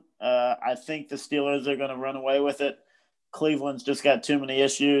one, I think the Steelers are going to run away with it. Cleveland's just got too many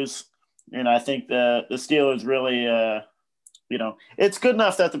issues. And I think the Steelers really, you know, it's good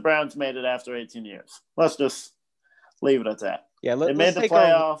enough that the Browns made it after 18 years. Let's just leave it at that. Yeah, they made the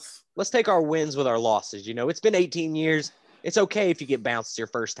playoffs. Let's take our wins with our losses. You know, it's been 18 years. It's okay if you get bounced your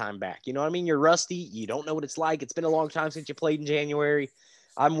first time back. You know what I mean? You're rusty. You don't know what it's like. It's been a long time since you played in January.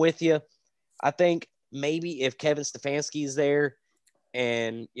 I'm with you. I think maybe if Kevin Stefanski is there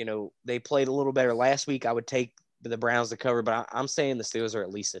and, you know, they played a little better last week, I would take the Browns to cover. But I'm saying the Steelers are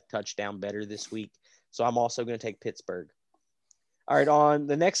at least a touchdown better this week. So I'm also going to take Pittsburgh. All right, on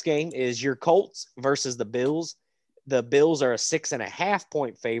the next game is your Colts versus the Bills. The Bills are a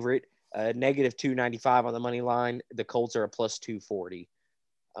 6.5-point favorite, negative 295 on the money line. The Colts are a plus 240.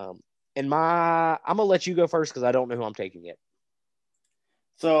 I'm going to let you go first because I don't know who I'm taking yet.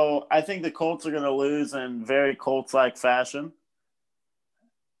 So I think the Colts are going to lose in very Colts-like fashion.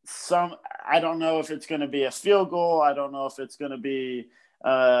 I don't know if it's going to be a field goal. I don't know if it's going to be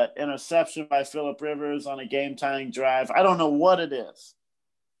interception by Phillip Rivers on a game-tying drive. I don't know what it is.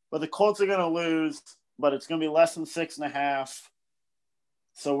 But the Colts are going to lose, but it's going to be less than 6.5.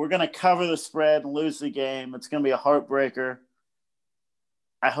 So we're going to cover the spread and lose the game. It's going to be a heartbreaker.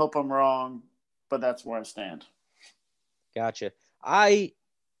 I hope I'm wrong, but that's where I stand. Gotcha. I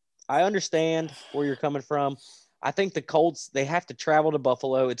understand where you're coming from. I think the Colts, they have to travel to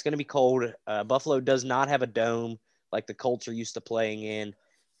Buffalo. It's going to be cold. Buffalo does not have a dome like the Colts are used to playing in.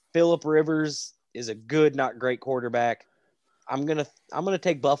 Phillip Rivers is a good, not great quarterback. I'm gonna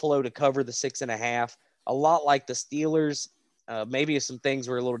take Buffalo to cover the 6.5. A lot like the Steelers. Maybe if some things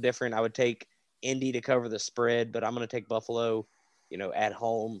were a little different, I would take Indy to cover the spread, but I'm gonna take Buffalo, you know, at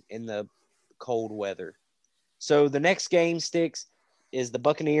home in the cold weather. So the next game, Sticks, is the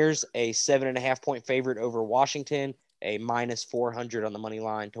Buccaneers, a 7.5-point favorite over Washington, a minus 400 on the money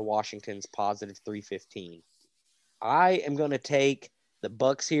line to Washington's positive 315. I am going to take the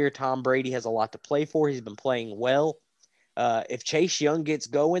Bucs here. Tom Brady has a lot to play for. He's been playing well. If Chase Young gets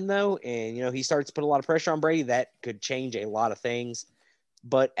going, though, and, you know, he starts to put a lot of pressure on Brady, that could change a lot of things.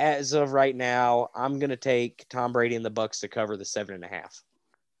 But as of right now, I'm going to take Tom Brady and the Bucs to cover the 7.5.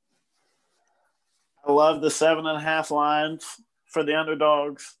 I love the 7.5 lines for the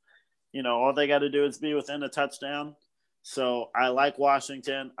underdogs. You know, all they got to do is be within a touchdown. So I like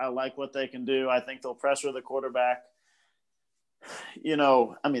Washington. I like what they can do. I think they'll pressure the quarterback. You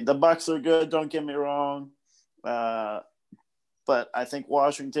know, I mean, the Bucs are good. Don't get me wrong. But I think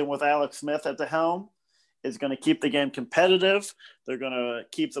Washington with Alex Smith at the helm is going to keep the game competitive. They're going to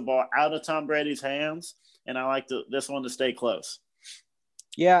keep the ball out of Tom Brady's hands. And I like this one to stay close.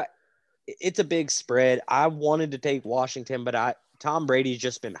 Yeah, it's a big spread. I wanted to take Washington, but Tom Brady's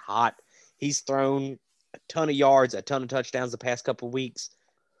just been hot. He's thrown a ton of yards, a ton of touchdowns the past couple of weeks.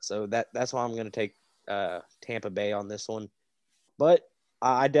 So that's why I'm going to take Tampa Bay on this one. But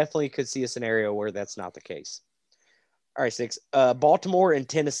I definitely could see a scenario where that's not the case. All right, Six. Baltimore and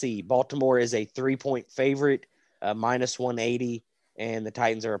Tennessee. Baltimore is a 3-point favorite, minus 180, and the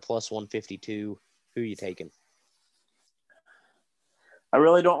Titans are a plus 152. Who are you taking? I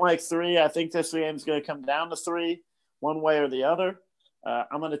really don't like 3. I think this game is going to come down to 3, one way or the other.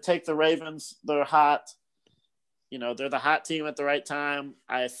 I'm going to take the Ravens. They're hot. You know, they're the hot team at the right time.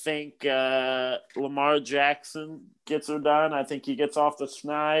 I think Lamar Jackson gets her done. I think he gets off the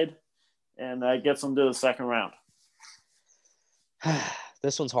schneid and gets them to the second round.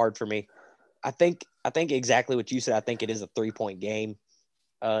 This one's hard for me. I think exactly what you said. I think it is a 3-point game.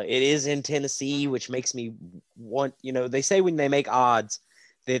 It is in Tennessee, which makes me want, you know, they say when they make odds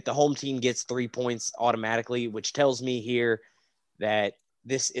that the home team gets 3 points automatically, which tells me here that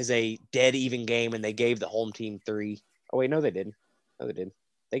this is a dead even game and they gave the home team 3. Oh, wait, no, they didn't. No, they didn't.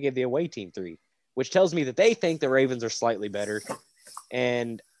 They gave the away team 3, which tells me that they think the Ravens are slightly better.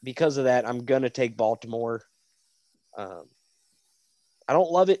 And because of that, I'm going to take Baltimore. I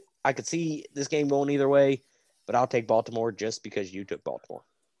don't love it. I could see this game going either way, but I'll take Baltimore just because you took Baltimore.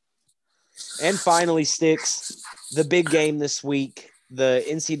 And finally, Sticks, the big game this week, the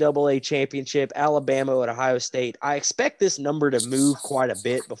NCAA championship, Alabama at Ohio State. I expect this number to move quite a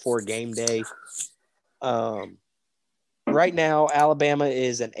bit before game day. Right now, Alabama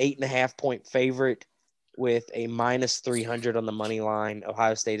is an 8.5-point favorite with a minus 300 on the money line.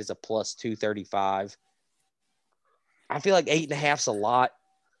 Ohio State is a plus 235. I feel like 8.5 is a lot,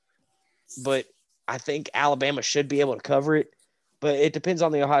 but I think Alabama should be able to cover it. But it depends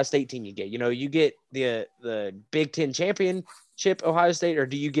on the Ohio State team you get. You get the Big Ten championship Ohio State, or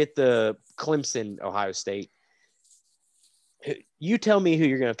do you get the Clemson Ohio State? You tell me who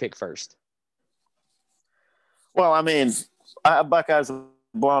you're going to pick first. Well, I mean, Buckeyes have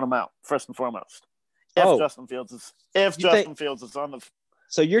blown them out first and foremost. If Justin Fields is on the,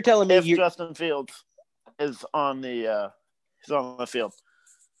 so you're telling me Justin Fields is on the field.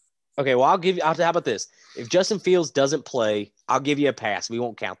 Okay, well, how about this? If Justin Fields doesn't play, I'll give you a pass. We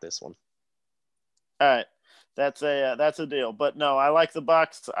won't count this one. All right, that's a deal. But no, I like the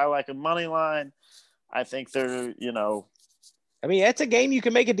Bucs. I like a money line. I think they're, I mean, that's a game you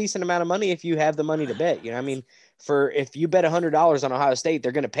can make a decent amount of money if you have the money to bet. I mean, if you bet $100 on Ohio State,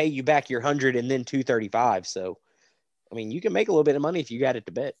 they're going to pay you back your 100 and then 235. So, I mean, you can make a little bit of money if you got it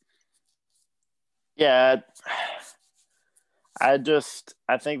to bet. Yeah. I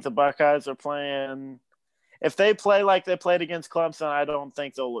think the Buckeyes are playing. If they play like they played against Clemson, I don't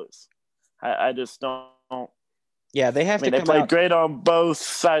think they'll lose. I just don't. Yeah, they have to. They played great on both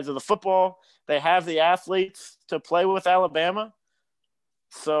sides of the football. They have the athletes to play with Alabama.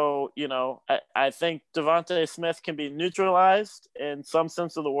 So, I think Devontae Smith can be neutralized in some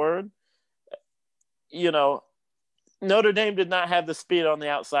sense of the word. Notre Dame did not have the speed on the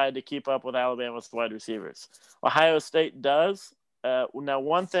outside to keep up with Alabama's wide receivers. Ohio State does. Now,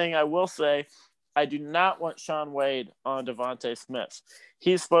 one thing I will say, I do not want Shaun Wade on Devontae Smith.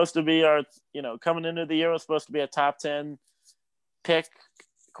 He's supposed to be coming into the year was supposed to be a top 10 pick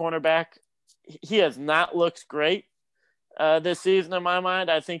cornerback. He has not looked great this season in my mind.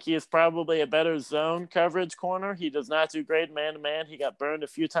 I think he is probably a better zone coverage corner. He does not do great man-to-man. He got burned a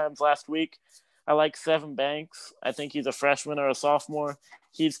few times last week. I like Sevyn Banks. I think he's a freshman or a sophomore.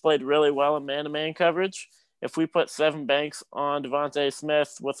 He's played really well in man-to-man coverage. If we put Sevyn Banks on Devontae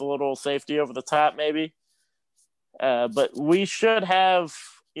Smith with a little safety over the top, maybe. But we should have,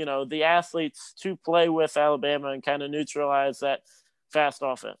 the athletes to play with Alabama and kind of neutralize that fast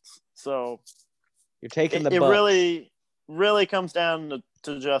offense. So you're taking it really, really comes down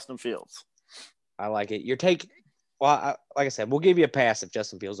to Justin Fields. I like it. Well, like I said, we'll give you a pass if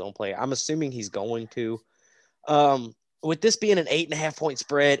Justin Fields don't play. I'm assuming he's going to. With this being an 8.5-point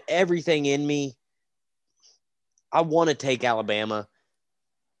spread, everything in me, I want to take Alabama.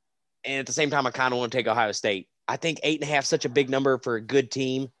 And at the same time, I kind of want to take Ohio State. I think 8.5 is such a big number for a good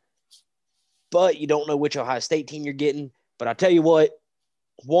team, but you don't know which Ohio State team you're getting. But I'll tell you what,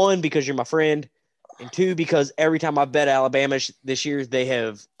 1, because you're my friend, and 2, because every time I bet Alabama this year, they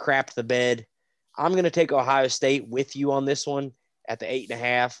have crapped the bed. I'm going to take Ohio State with you on this one at the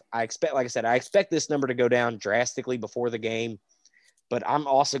 8.5. I expect this number to go down drastically before the game, but I'm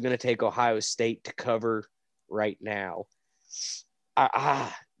also going to take Ohio State to cover right now.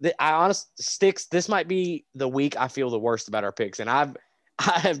 I honestly, Sticks, this might be the week I feel the worst about our picks, and I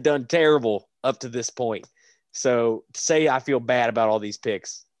have done terrible up to this point. So to say I feel bad about all these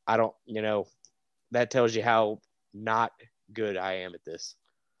picks, I don't, that tells you how not good I am at this.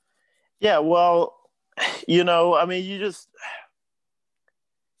 Yeah, well,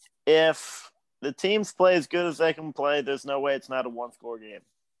 if the teams play as good as they can play, there's no way it's not a one-score game.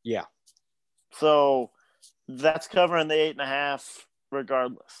 Yeah. So that's covering the 8.5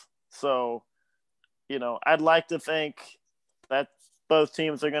 regardless. So, I'd like to think that both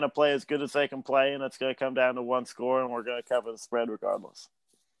teams are going to play as good as they can play, and it's going to come down to one score, and we're going to cover the spread regardless.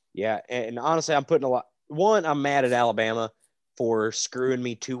 Yeah, and honestly, I'm putting a lot – one, I'm mad at Alabama for screwing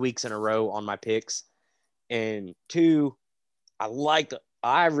me 2 weeks in a row on my picks. And 2,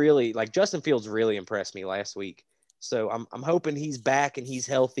 Justin Fields really impressed me last week. So I'm hoping he's back and he's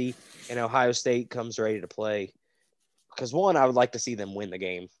healthy and Ohio State comes ready to play. Because 1, I would like to see them win the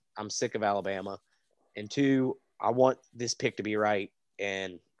game. I'm sick of Alabama. And 2, I want this pick to be right.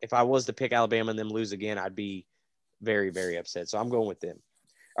 And if I was to pick Alabama and them lose again, I'd be very, very upset. So I'm going with them.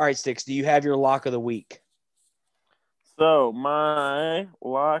 All right, Sticks, do you have your lock of the week? So my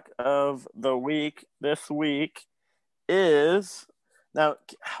lock of the week this week is Now,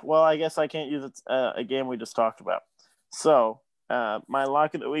 well, I guess I can't use a game we just talked about. So my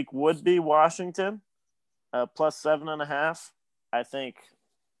lock of the week would be Washington, plus 7.5. I think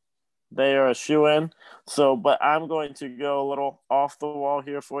they are a shoe-in. So, but I'm going to go a little off the wall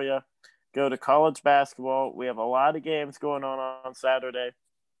here for you. Go to college basketball. We have a lot of games going on Saturday.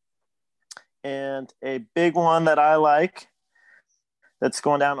 And a big one that I like that's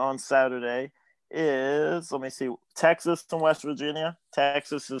going down on Saturday is, let me see, Texas and West Virginia.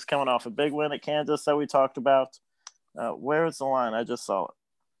 Texas is coming off a big win at Kansas that we talked about. Where is the line? I just saw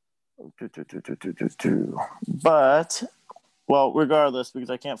it. But, well, regardless, because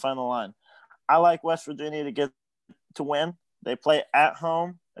I can't find the line, I like West Virginia to win. They play at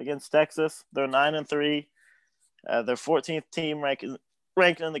home against Texas. They're 9-3. They're 14th team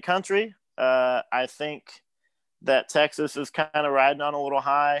ranked in the country. I think that Texas is kind of riding on a little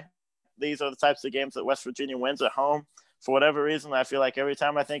high. These are the types of games that West Virginia wins at home. For whatever reason, I feel like every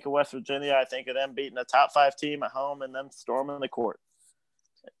time I think of West Virginia, I think of them beating a top 5 team at home and them storming the court.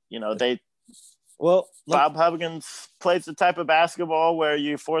 Bob Huggins plays the type of basketball where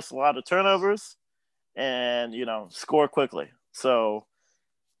you force a lot of turnovers and, score quickly. So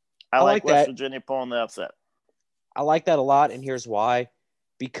I like West Virginia pulling the upset. I like that a lot, and here's why.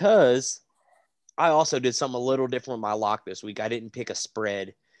 Because I also did something a little different with my lock this week. I didn't pick a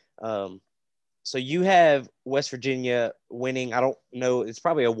spread. So you have West Virginia winning. I don't know. It's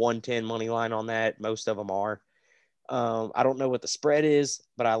probably a 110 money line on that. Most of them are. I don't know what the spread is,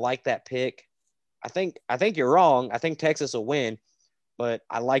 but I like that pick. I think you're wrong. I think Texas will win, but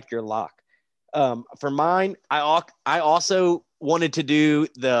I like your lock. For mine, I also wanted to do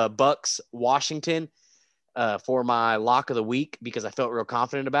the Bucks Washington for my lock of the week because I felt real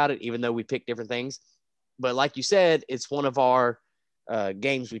confident about it, even though we picked different things. But like you said, it's one of our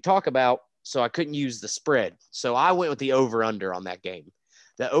games we talk about, so I couldn't use the spread. So I went with the over-under on that game.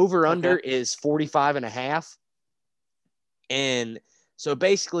 The over-under is 45.5. And so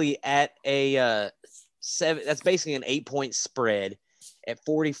basically at a 7, that's basically an 8-point spread at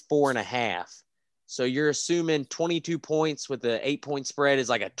 44.5. So you're assuming 22 points with the 8-point spread is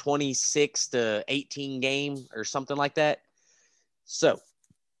like a 26-18 game or something like that. So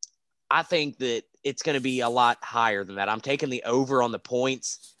I think that it's going to be a lot higher than that. I'm taking the over on the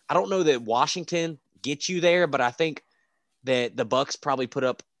points. I don't know that Washington gets you there, but I think that the Bucks probably put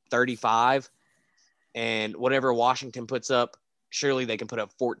up 35, and whatever Washington puts up, surely they can put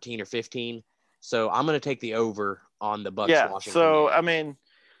up 14 or 15. So I'm going to take the over on the Bucks. Yeah. Washington So game. I mean,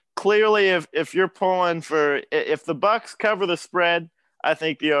 clearly, if you're pulling for, if the Bucks cover the spread, I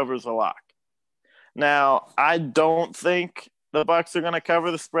think the over is a lock. Now, I don't think the Bucks are going to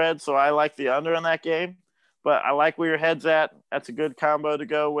cover the spread, so I like the under in that game. But I like where your head's at. That's a good combo to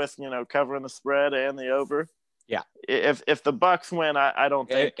go with, covering the spread and the over. Yeah. If the Bucks win, I don't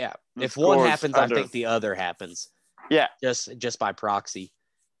think. Yeah. If one happens, I think the other happens. Yeah. Just by proxy.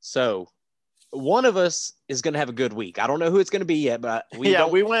 So one of us is going to have a good week. I don't know who it's going to be yet, but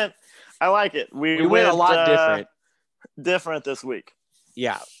we went. I like it. We went a lot different this week.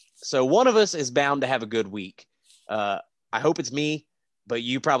 Yeah. So one of us is bound to have a good week. I hope it's me, but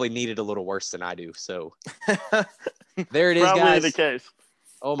you probably need it a little worse than I do. So there it is, probably guys. The case.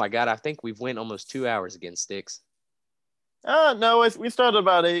 Oh my God. I think we've went almost 2 hours against Sticks. No, we started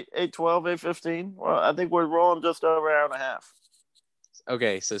about 8:12, 8:15. Well, I think we're rolling just over an hour and a half.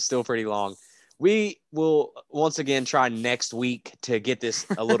 Okay. So still pretty long. We will once again try next week to get this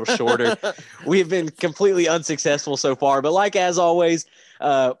a little shorter. We've been completely unsuccessful so far, but like as always,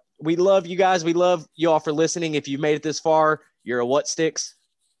 we love you guys. We love you all for listening. If you've made it this far, you're a what, Sticks?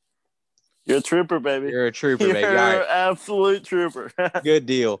 You're a trooper, baby. You're a trooper, baby. You're an absolute trooper. Good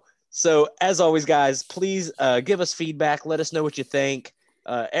deal. So as always, guys, please give us feedback. Let us know what you think.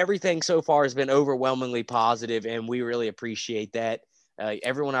 Everything so far has been overwhelmingly positive, and we really appreciate that.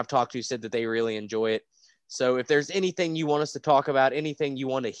 Everyone I've talked to said that they really enjoy it. So if there's anything you want us to talk about, anything you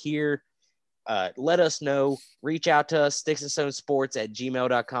want to hear, let us know. Reach out to us,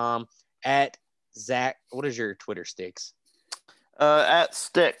 sticksandstonesports@gmail.com, at Zach. What is your Twitter, Sticks? At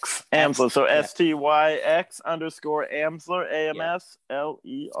Sticks Amsler. So STYX_Amsler,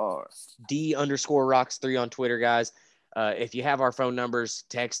 AMSLER. D_rocks3 on Twitter, guys. If you have our phone numbers,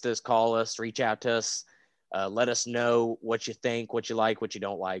 text us, call us, reach out to us. Let us know what you think, what you like, what you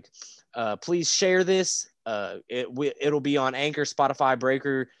don't like. Please share this. It'll be on Anchor, Spotify,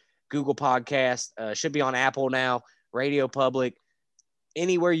 Breaker, Google Podcast. Should be on Apple now, Radio Public.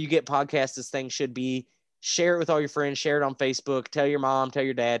 Anywhere you get podcasts, this thing should be. Share it with all your friends. Share it on Facebook. Tell your mom, tell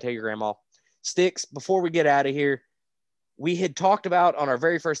your dad, tell your grandma. Sticks, before we get out of here, we had talked about on our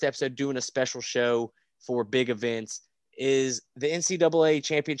very first episode doing a special show for big events. is the NCAA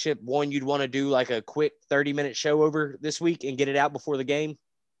championship one you'd want to do like a quick 30-minute show over this week and get it out before the game?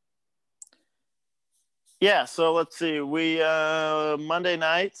 Yeah, so let's see. We Monday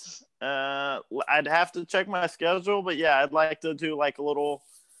nights. I'd have to check my schedule, but yeah, I'd like to do like a little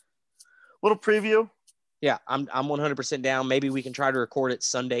preview. Yeah, I'm 100% down. Maybe we can try to record it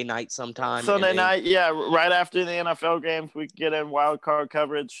Sunday night sometime. Sunday night, yeah, right after the NFL games, we can get in wild card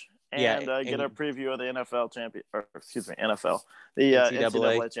coverage and get a preview of the NFL champion, or excuse me, NFL, the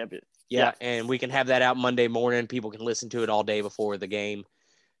NCAA champion. Yeah, and we can have that out Monday morning. People can listen to it all day before the game.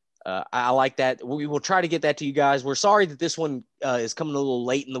 I like that. We will try to get that to you guys. We're sorry that this one is coming a little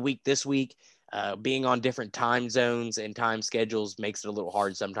late in the week this week. Being on different time zones and time schedules makes it a little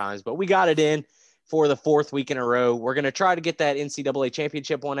hard sometimes, but we got it in for the 4th week in a row. We're going to try to get that NCAA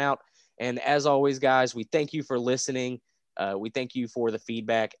championship one out. And as always, guys, we thank you for listening. We thank you for the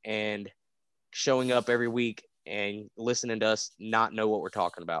feedback and showing up every week and listening to us not know what we're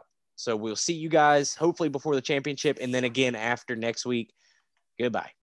talking about. So we'll see you guys hopefully before the championship and then again after next week. Goodbye.